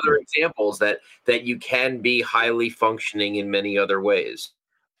those other examples that you can be highly functioning in many other ways.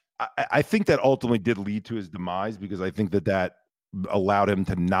 I think that ultimately did lead to his demise, because I think that allowed him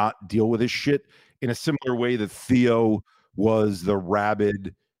to not deal with his shit in a similar way that Theo was the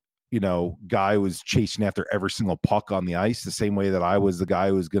rabid, guy who was chasing after every single puck on the ice, the same way that I was the guy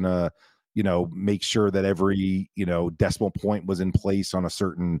who was going to, make sure that every, decimal point was in place on a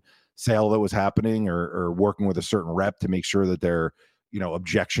certain sale that was happening, or working with a certain rep to make sure that their,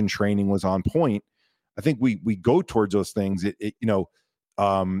 objection training was on point. I think we go towards those things.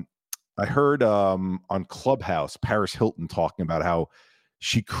 I heard on Clubhouse, Paris Hilton talking about how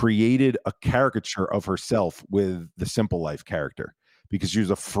she created a caricature of herself with the Simple Life character, because she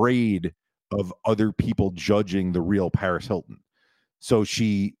was afraid of other people judging the real Paris Hilton. So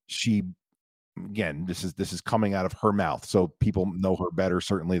she again, this is coming out of her mouth, so people know her better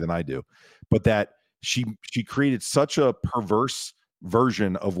certainly than I do, but that she created such a perverse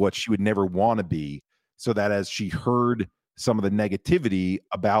version of what she would never want to be, so that as she heard some of the negativity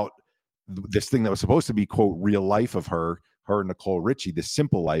about this thing that was supposed to be, quote, real life of her and Nicole Richie, this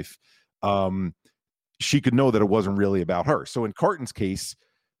simple life, she could know that it wasn't really about her. So in Carton's case,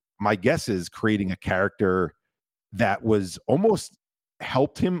 my guess is creating a character that was almost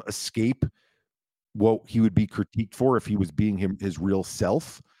helped him escape what he would be critiqued for if he was being his real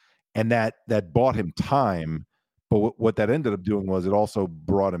self, and that bought him time. But what that ended up doing was it also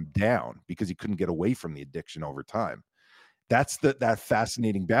brought him down because he couldn't get away from the addiction over time. That's that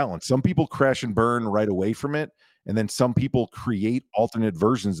fascinating balance. Some people crash and burn right away from it, and then some people create alternate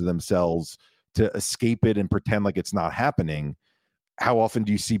versions of themselves to escape it and pretend like it's not happening. How often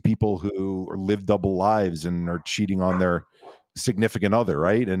do you see people who live double lives and are cheating on their significant other,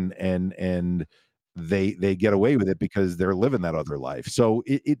 right? And they get away with it because they're living that other life. So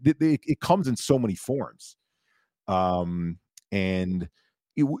it comes in so many forms. And Theo,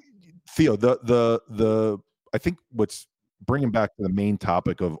 the I think what's bringing back to the main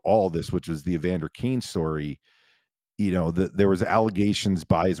topic of all this, which was the Evander Kane story, there was allegations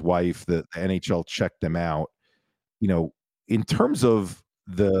by his wife that the NHL checked them out. In terms of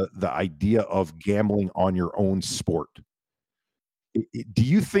the idea of gambling on your own sport, do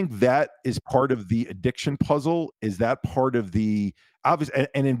you think that is part of the addiction puzzle? Is that part of the obvious?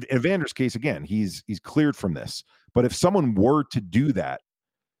 And in Evander's case, again, he's cleared from this. But if someone were to do that,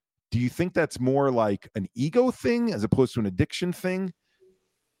 do you think that's more like an ego thing as opposed to an addiction thing?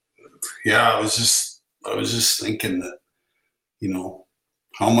 Yeah, I was just thinking that,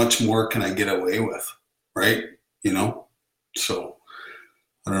 how much more can I get away with, right? So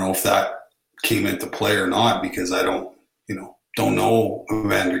I don't know if that came into play or not, because I don't know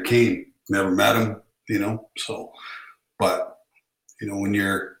Evander Kane, never met him, so, but, when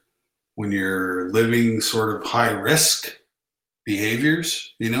you're living sort of high risk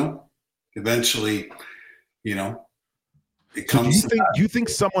behaviors, eventually, it comes. So do you think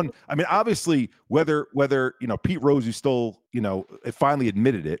someone, I mean, obviously whether, Pete Rose, who still, finally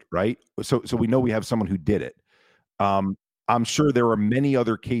admitted it, right? So we know we have someone who did it. I'm sure there are many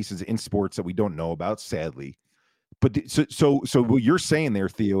other cases in sports that we don't know about, sadly. But so what you're saying there,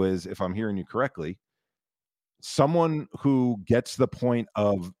 Theo, is, if I'm hearing you correctly, someone who gets to the point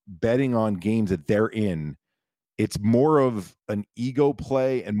of betting on games that they're in, it's more of an ego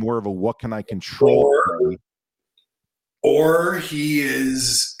play and more of a what can I control play. Or he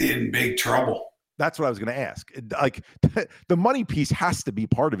is in big trouble. That's what I was going to ask. Like, the money piece has to be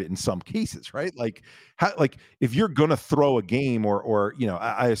part of it in some cases, right? Like, if you're going to throw a game, or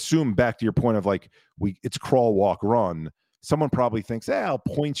I assume, back to your point of like, it's crawl, walk, run. Someone probably thinks, I'll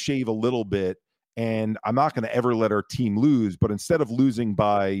point shave a little bit, and I'm not going to ever let our team lose. But instead of losing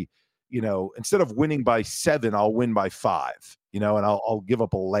by, instead of winning by 7, I'll win by 5. And I'll give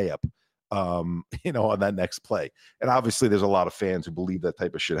up a layup, on that next play. And obviously, there's a lot of fans who believe that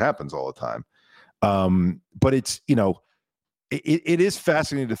type of shit happens all the time. But it's, it is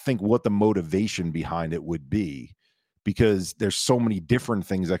fascinating to think what the motivation behind it would be, because there's so many different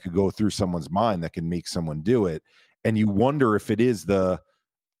things that could go through someone's mind that can make someone do it. And you wonder if it is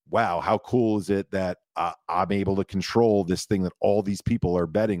wow, how cool is it that I'm able to control this thing that all these people are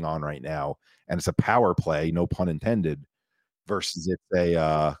betting on right now. And it's a power play, no pun intended, versus it's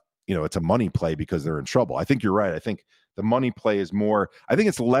a money play because they're in trouble. I think you're right. I think the money play is more, I think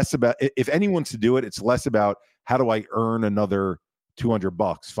it's less about, if anyone's to do it, it's less about how do I earn another $200,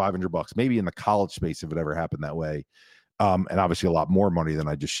 $500, maybe in the college space, if it ever happened that way. And obviously a lot more money than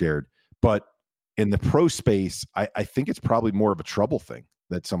I just shared. But in the pro space, I think it's probably more of a trouble thing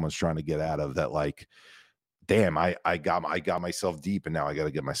that someone's trying to get out of, that like, damn, I got myself deep and now I got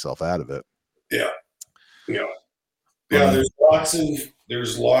to get myself out of it. Yeah. There's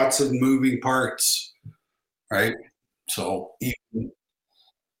lots of moving parts, right? So even,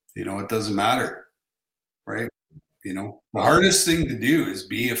 it doesn't matter, right? The hardest thing to do is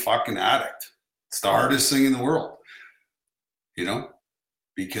be a fucking addict. It's the hardest thing in the world,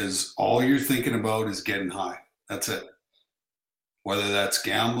 because all you're thinking about is getting high. That's it. Whether that's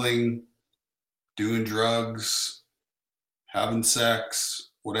gambling, doing drugs, having sex,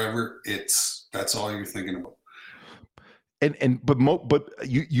 whatever, that's all you're thinking about. But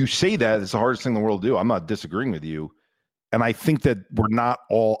you say that it's the hardest thing in the world to do. I'm not disagreeing with you. And I think that we're not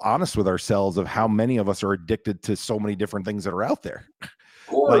all honest with ourselves of how many of us are addicted to so many different things that are out there. Of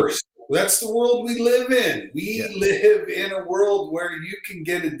course. That's the world we live in. We live in a world where you can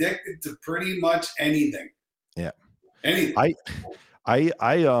get addicted to pretty much anything. Yeah. Anything.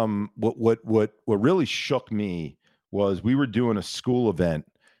 What really shook me was we were doing a school event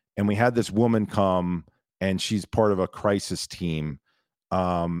and we had this woman come and she's part of a crisis team.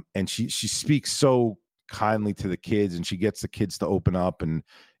 And she speaks so kindly to the kids and she gets the kids to open up. And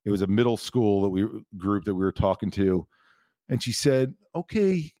it was a middle school group that we were talking to. And she said,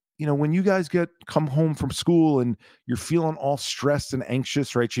 okay, when you guys come home from school and you're feeling all stressed and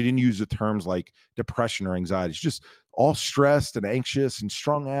anxious, right? She didn't use the terms like depression or anxiety. She's just all stressed and anxious and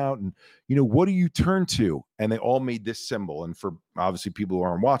strung out. And, what do you turn to? And they all made this symbol. And for obviously people who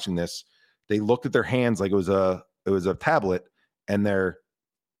aren't watching this, they looked at their hands like it was a tablet, and they're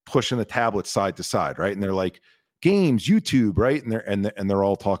pushing the tablet side to side, right? And they're like, games, YouTube, right? And they're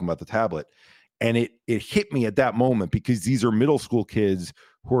all talking about the tablet. And it hit me at that moment because these are middle school kids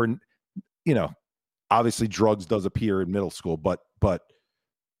who are, obviously drugs does appear in middle school, but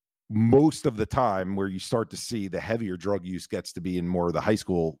most of the time where you start to see the heavier drug use gets to be in more of the high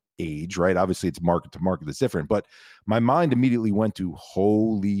school age, right? Obviously it's market to market that's different, but my mind immediately went to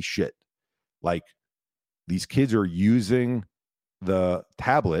holy shit. Like these kids are using the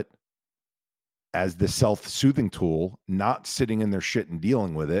tablet as the self-soothing tool, not sitting in their shit and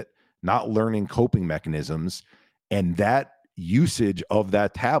dealing with it, not learning coping mechanisms. And that usage of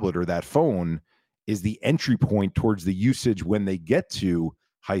that tablet or that phone is the entry point towards the usage when they get to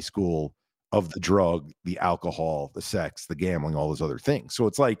high school of the drug, the alcohol, the sex, the gambling, all those other things. So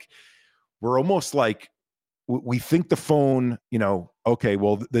it's like, we're almost like, we think the phone, okay,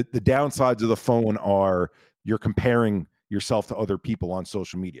 well, the downsides of the phone are you're comparing yourself to other people on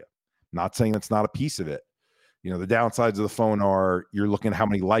social media. Not saying that's not a piece of it. The downsides of the phone are you're looking at how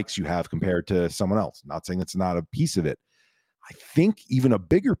many likes you have compared to someone else. Not saying it's not a piece of it. I think even a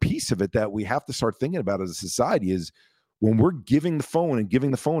bigger piece of it that we have to start thinking about as a society is when we're giving the phone and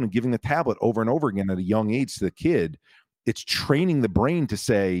giving the tablet over and over again at a young age to the kid, it's training the brain to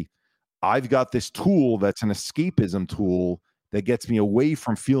say, I've got this tool that's an escapism tool that gets me away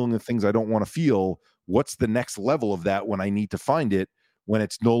from feeling the things I don't want to feel. What's the next level of that when I need to find it, when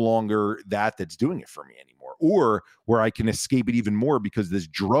it's no longer that's doing it for me anymore, or where I can escape it even more because this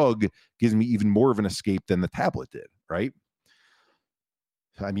drug gives me even more of an escape than the tablet did, right?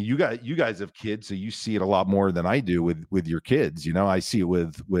 I mean, you guys have kids, so you see it a lot more than I do with your kids. I see it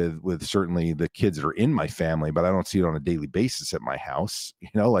with certainly the kids that are in my family, but I don't see it on a daily basis at my house.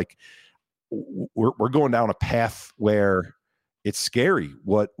 Like we're going down a path where it's scary.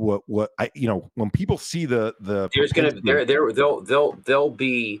 What I when people see the there's gonna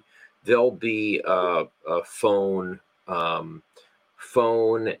there'll be phone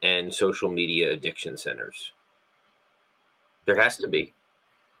and social media addiction centers. There has to be.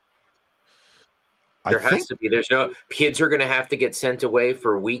 There's no kids are going to have to get sent away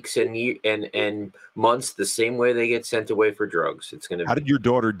for weeks and months the same way they get sent away for drugs. It's going to. How did your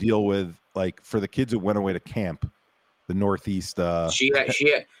daughter deal with, like, for the kids that went away to camp, the Northeast? She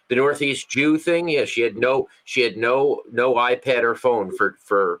had the Northeast Jew thing. Yeah, she had no iPad or phone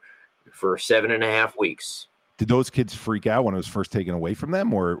for 7.5 weeks. Did those kids freak out when it was first taken away from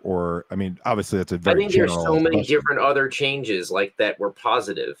them, or I mean, obviously that's a very. I think there's so many different other changes like that were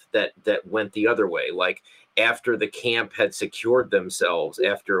positive that went the other way. Like after the camp had secured themselves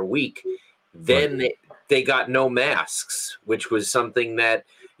after a week, then they got no masks, which was something that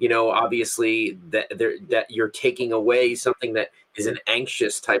obviously that you're taking away something that is an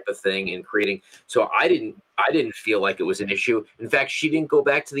anxious type of thing and creating. So I didn't feel like it was an issue. In fact, she didn't go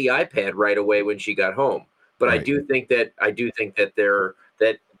back to the iPad right away when she got home. But right. I do think that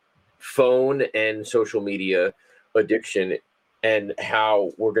that phone and social media addiction and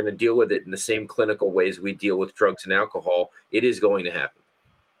how we're going to deal with it in the same clinical ways we deal with drugs and alcohol, it is going to happen.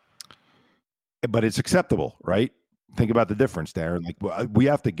 But it's acceptable, right? Think about the difference, Darren. Like we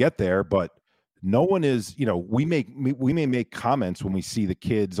have to get there, but no one is. We may make comments when we see the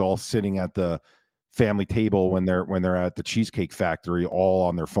kids all sitting at the family table when they're at the Cheesecake Factory, all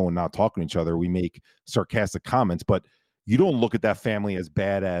on their phone, not talking to each other. We make sarcastic comments, but you don't look at that family as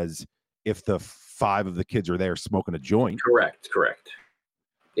bad as if the 5 of the kids are there smoking a joint. Correct.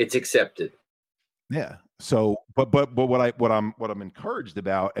 It's accepted. Yeah. So, but what I'm encouraged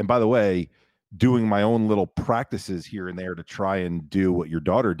about, and by the way, doing my own little practices here and there to try and do what your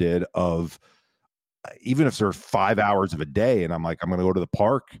daughter did, of even if there's 5 hours of a day, and I'm like, I'm going to go to the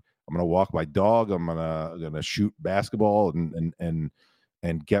park. I'm going to walk my dog. I'm going to shoot basketball and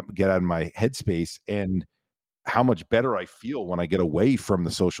get out of my headspace, and how much better I feel when I get away from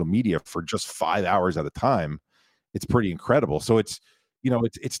the social media for just 5 hours at a time. It's pretty incredible. So it's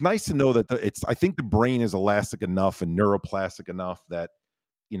nice to know that I think the brain is elastic enough and neuroplastic enough that,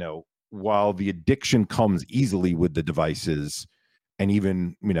 while the addiction comes easily with the devices and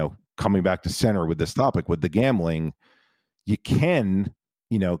even, coming back to center with this topic, with the gambling, you can,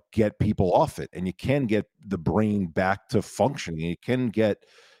 get people off it, and you can get the brain back to functioning. You can get,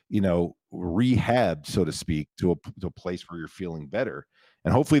 rehab, so to speak, to a place where you're feeling better.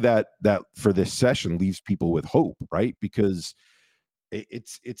 And hopefully that for this session leaves people with hope, right? Because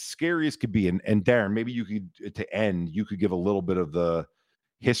it's scary as could be. And Darren, maybe you could give a little bit of the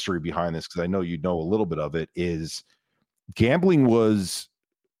history behind this, because I know you know a little bit of it. Is gambling was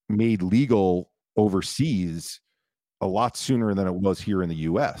made legal overseas a lot sooner than it was here in the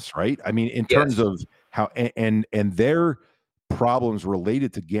US, right? I mean, in terms of how and their problems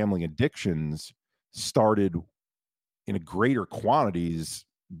related to gambling addictions started in a greater quantities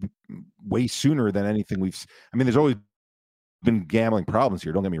way sooner than anything there's always been gambling problems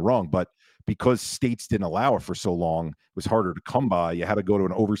here, don't get me wrong, but because states didn't allow it for so long, it was harder to come by. You had to go to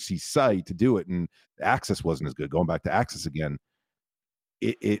an overseas site to do it, and the access wasn't as good. Going back to access again,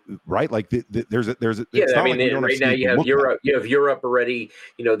 right? Like there's I mean, like right now you have Europe already.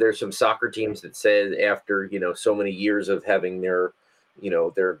 There's some soccer teams that said after so many years of having their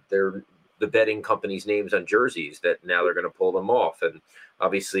the betting companies' names on jerseys that now they're going to pull them off. And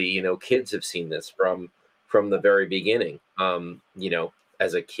obviously, kids have seen this from the very beginning.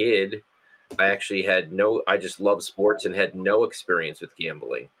 As a kid, I just love sports and had no experience with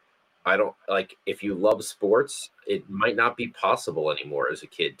gambling. I don't if you love sports, it might not be possible anymore as a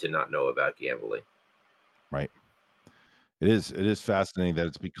kid to not know about gambling. Right. It is fascinating that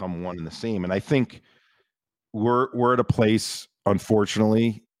it's become one and the same. And I think we're at a place,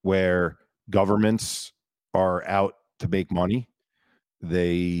 unfortunately, where governments are out to make money.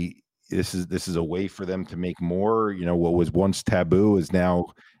 This is a way for them to make more. What was once taboo is now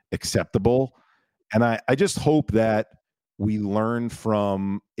acceptable. And I just hope that we learn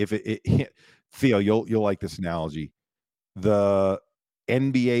from, Theo, you'll like this analogy. The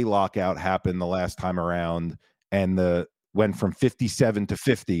NBA lockout happened the last time around, and went from 57 to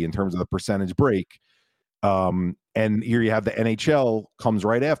 50 in terms of the percentage break. And here you have the NHL comes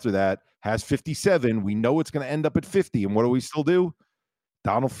right after that, has 57. We know it's going to end up at 50. And what do we still do?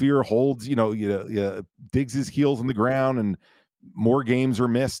 Donald Fear holds, digs his heels in the ground, and more games are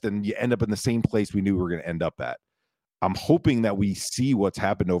missed, and you end up in the same place we knew we were going to end up at. I'm hoping that we see what's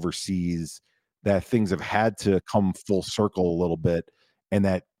happened overseas, that things have had to come full circle a little bit, and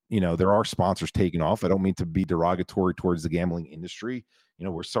that, there are sponsors taking off. I don't mean to be derogatory towards the gambling industry.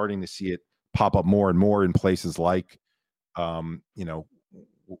 We're starting to see it pop up more and more in places like,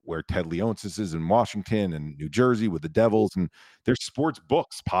 where Ted Leonsis is in Washington and New Jersey with the Devils, and there's sports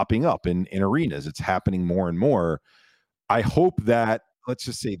books popping up in arenas. It's happening more and more. I hope that, let's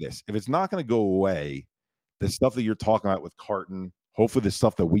just say this, if it's not going to go away, the stuff that you're talking about with Carton, hopefully the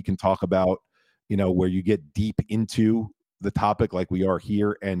stuff that we can talk about, where you get deep into the topic like we are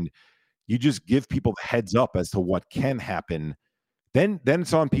here, and you just give people the heads up as to what can happen, then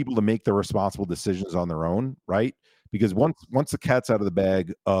it's on people to make the responsible decisions on their own, right? Because once the cat's out of the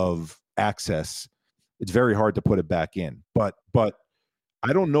bag of access, it's very hard to put it back in. But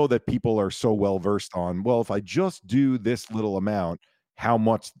I don't know that people are so well versed on, well, if I just do this little amount, how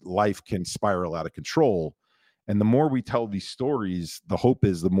much life can spiral out of control. And the more we tell these stories, the hope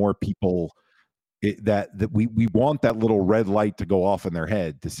is the more people that we want that little red light to go off in their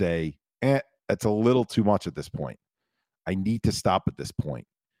head to say, that's a little too much at this point. I need to stop at this point.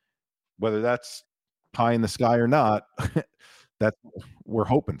 Whether that's pie in the sky or not, that's what we're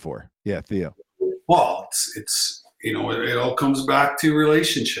hoping for. Yeah, Theo. Well, it's it all comes back to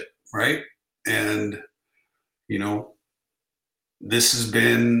relationship, right? And this has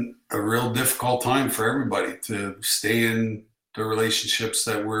been a real difficult time for everybody to stay in the relationships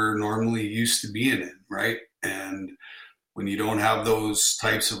that we're normally used to being in, right? And when you don't have those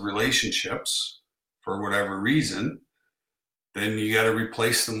types of relationships for whatever reason, then you got to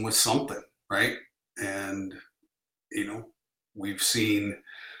replace them with something, right? And we've seen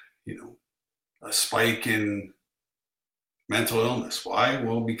a spike in mental illness. Why?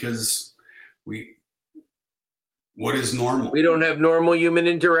 Well, because what is normal? We don't have normal human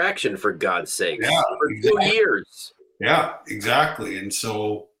interaction, for God's sake. Yeah, for exactly. 2 years. Yeah, exactly. And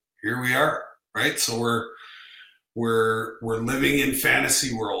so here we are, right? So we're living in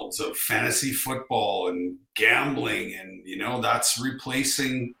fantasy worlds of fantasy football and gambling, and that's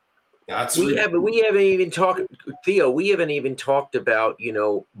replacing. We haven't even talked, Theo. We haven't even talked about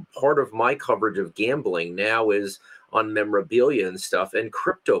part of my coverage of gambling now is on memorabilia and stuff, and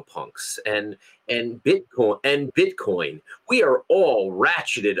CryptoPunks and Bitcoin. We are all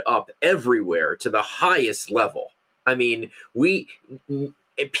ratcheted up everywhere to the highest level. I mean,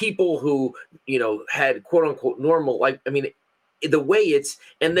 people who had quote unquote normal life. I mean, the way it's,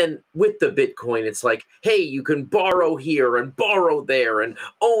 and then with the Bitcoin, it's like, hey, you can borrow here and borrow there and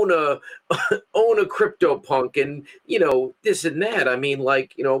own a CryptoPunk and, this and that. I mean,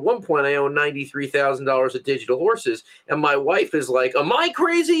 like, at one point I owned $93,000 of digital horses, and my wife is like, am I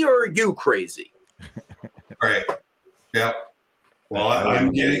crazy or are you crazy? Right. Yeah. Well,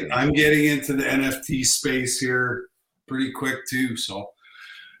 I'm getting into the NFT space here pretty quick too, so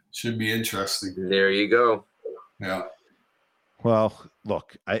should be interesting. There you go. Yeah. Well,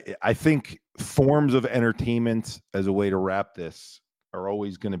 look, I think forms of entertainment as a way to wrap this are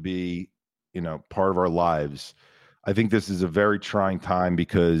always going to be, part of our lives. I think this is a very trying time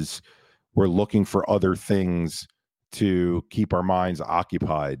because we're looking for other things to keep our minds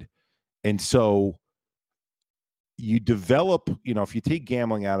occupied. And so you develop, if you take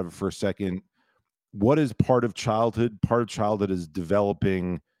gambling out of it for a second, what is part of childhood? Part of childhood is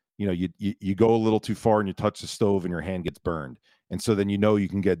developing, you go a little too far and you touch the stove and your hand gets burned. And so then you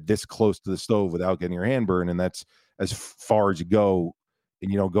can get this close to the stove without getting your hand burned. And that's as far as you go,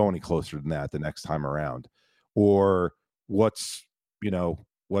 and you don't go any closer than that the next time around. Or what's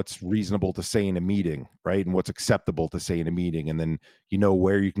reasonable to say in a meeting, right? And what's acceptable to say in a meeting. And then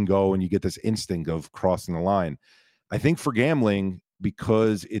where you can go, and you get this instinct of crossing the line. I think for gambling,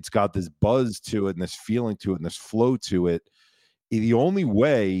 because it's got this buzz to it and this feeling to it and this flow to it, the only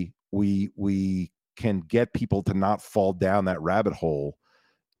way we can get people to not fall down that rabbit hole,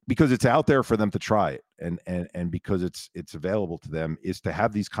 because it's out there for them to try it, and because it's available to them, is to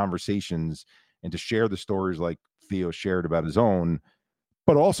have these conversations and to share the stories like Theo shared about his own,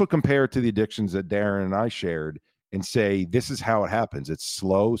 but also compare it to the addictions that Darren and I shared and say, this is how it happens. It's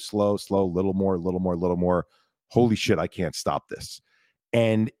slow, little more. Holy shit, I can't stop this.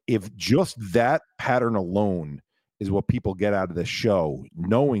 And if just that pattern alone is what people get out of this show,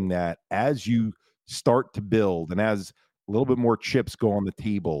 knowing that as you start to build and as a little bit more chips go on the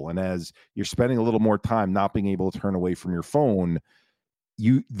table and as you're spending a little more time not being able to turn away from your phone,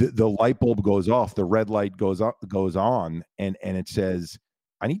 the light bulb goes off, the red light goes on, and it says,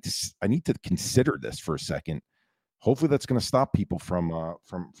 I need to consider this for a second. Hopefully that's going to stop people from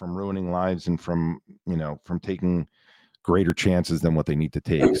ruining lives and from taking greater chances than what they need to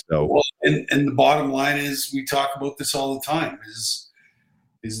take. So, well, and the bottom line is, we talk about this all the time, is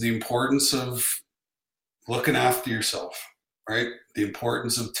the importance of looking after yourself, right? The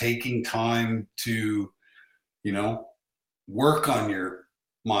importance of taking time to, work on your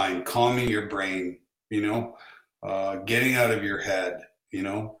mind, calming your brain, getting out of your head,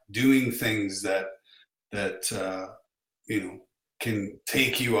 doing things that can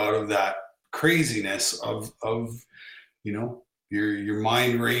take you out of that craziness of your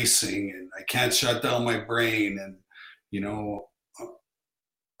mind racing, and I can't shut down my brain, and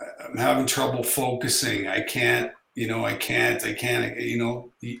I'm having trouble focusing. I can't. It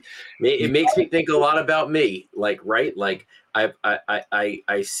makes me think a lot about me, right? Like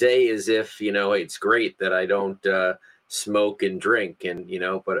I say as if, it's great that I don't smoke and drink, and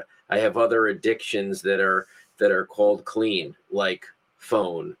but I have other addictions that are called clean, like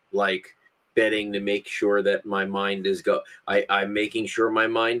phone, like betting to make sure that my mind is I'm making sure my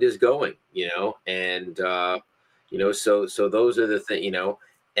mind is going, and so those are the things,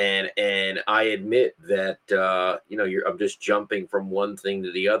 and I admit that I'm just jumping from one thing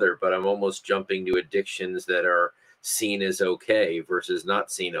to the other, but I'm almost jumping to addictions that are seen as okay versus not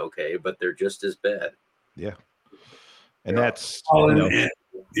seen okay, but they're just as bad. Yeah. And that's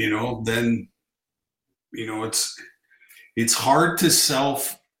then it's hard to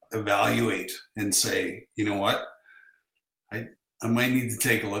self-evaluate and say, you know what, I might need to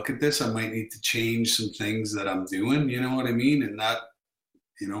take a look at this. I might need to change some things that I'm doing. You know what I mean? And that,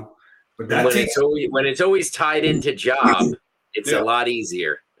 but that when it's always tied into job, it's a lot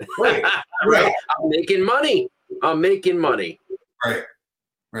easier. Right. Right. I'm making money.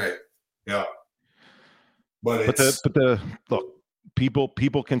 Right. Yeah. But the look,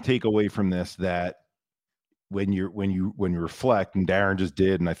 people can take away from this that when you reflect, and Darren just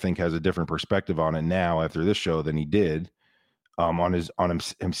did, and I think has a different perspective on it now after this show than he did on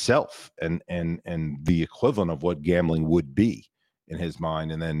himself and the equivalent of what gambling would be in his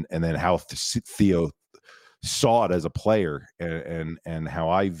mind, and then how Theo saw it as a player, and how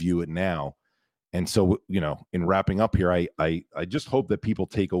I view it now. And so, in wrapping up here, I just hope that people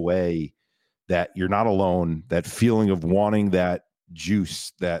take away that you're not alone, that feeling of wanting that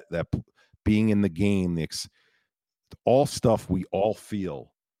juice, that being in the game, all stuff we all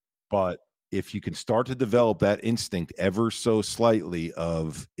feel. But if you can start to develop that instinct ever so slightly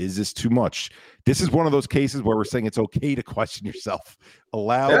of, is this too much? This is one of those cases where we're saying it's okay to question yourself.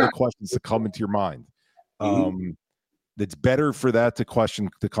 Allow the questions to come into your mind. it's better for that to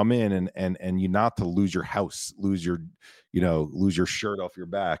come in and you not to lose your house, lose your shirt off your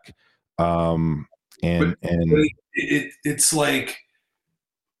back. It's like,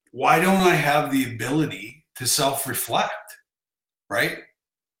 why don't I have the ability to self-reflect, right?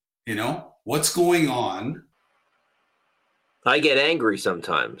 What's going on? I get angry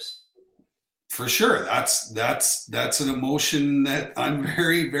sometimes. For sure. That's an emotion that I'm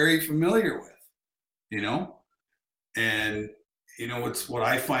very, very familiar with, and what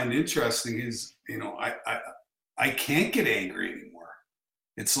I find interesting is, I can't get angry anymore.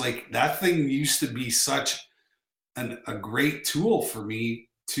 It's like that thing used to be such a great tool for me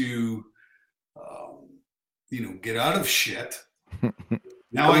to, get out of shit.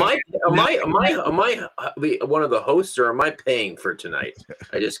 Now am I one of the hosts, or am I paying for tonight?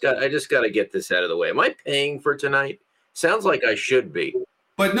 I just got to get this out of the way. Am I paying for tonight? Sounds like I should be.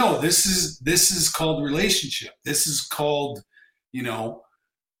 But no, this is called relationship. This is called,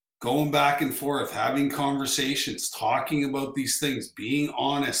 going back and forth, having conversations, talking about these things, being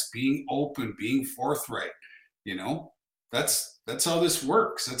honest, being open, being forthright. That's how this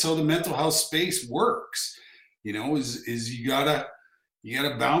works. That's how the mental health space works. Is you gotta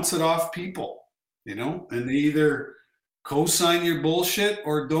bounce it off people, and they either co-sign your bullshit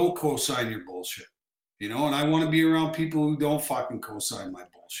or don't co-sign your bullshit, and I want to be around people who don't fucking co-sign my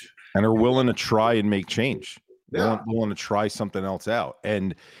bullshit and are willing to try and make change. They want to try something else out,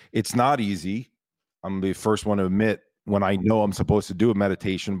 and it's not easy. I'm the first one to admit, when I know I'm supposed to do a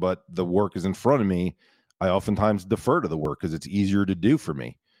meditation, but the work is in front of me, I oftentimes defer to the work because it's easier to do for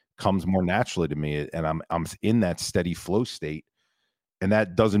me, comes more naturally to me, and I'm in that steady flow state. And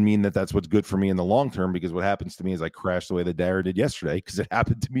that doesn't mean that that's what's good for me in the long term, because what happens to me is I crash the way that Darren did yesterday, because it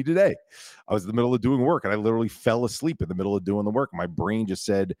happened to me today. I was in the middle of doing work and I literally fell asleep in the middle of doing the work. My brain just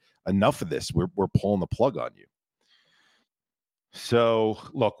said, enough of this. We're pulling the plug on you. So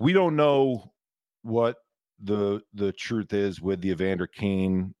look, we don't know what the truth is with the Evander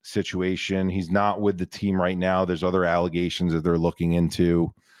Kane situation. He's not with the team right now. There's other allegations that they're looking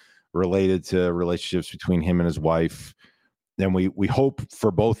into related to relationships between him and his wife. And we hope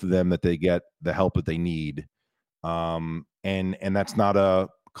for both of them that they get the help that they need. And that's not a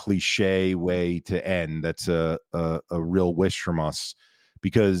cliche way to end. That's a real wish from us,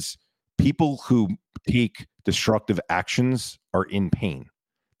 because people who take destructive actions are in pain.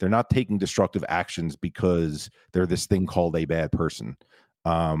 They're not taking destructive actions because they're this thing called a bad person.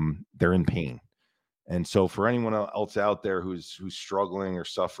 They're in pain. And so for anyone else out there who's struggling or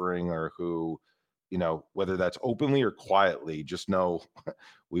suffering, or who, whether that's openly or quietly, just know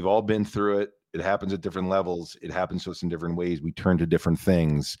we've all been through it. It happens at different levels. It happens to us in different ways. We turn to different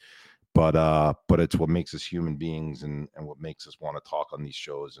things, but it's what makes us human beings, and what makes us want to talk on these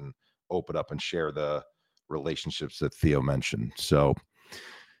shows and open up and share the relationships that Theo mentioned. So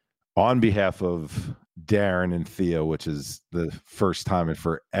on behalf of Darren and Theo, which is the first time in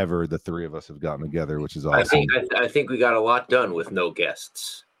forever the three of us have gotten together, which is awesome. I think we got a lot done with no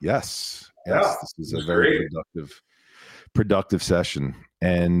guests. Yes. This is a very productive session.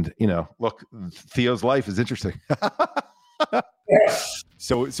 And look, Theo's life is interesting.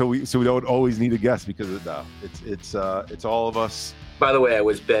 So we don't always need a guest, because it's all of us. By the way, I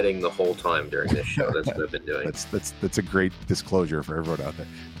was betting the whole time during this show. That's what I've been doing. That's a great disclosure for everyone out there.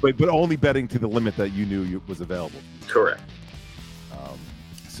 But only betting to the limit that you knew was available. Correct.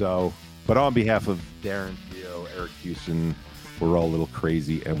 But on behalf of Darren, Theo, Eric Houston, we're all a little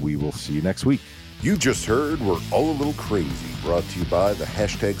crazy, and we will see you next week. You just heard We're All a Little Crazy, brought to you by the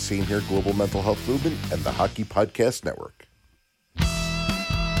 #SameHereGlobalMentalHealth Movement and the Hockey Podcast Network.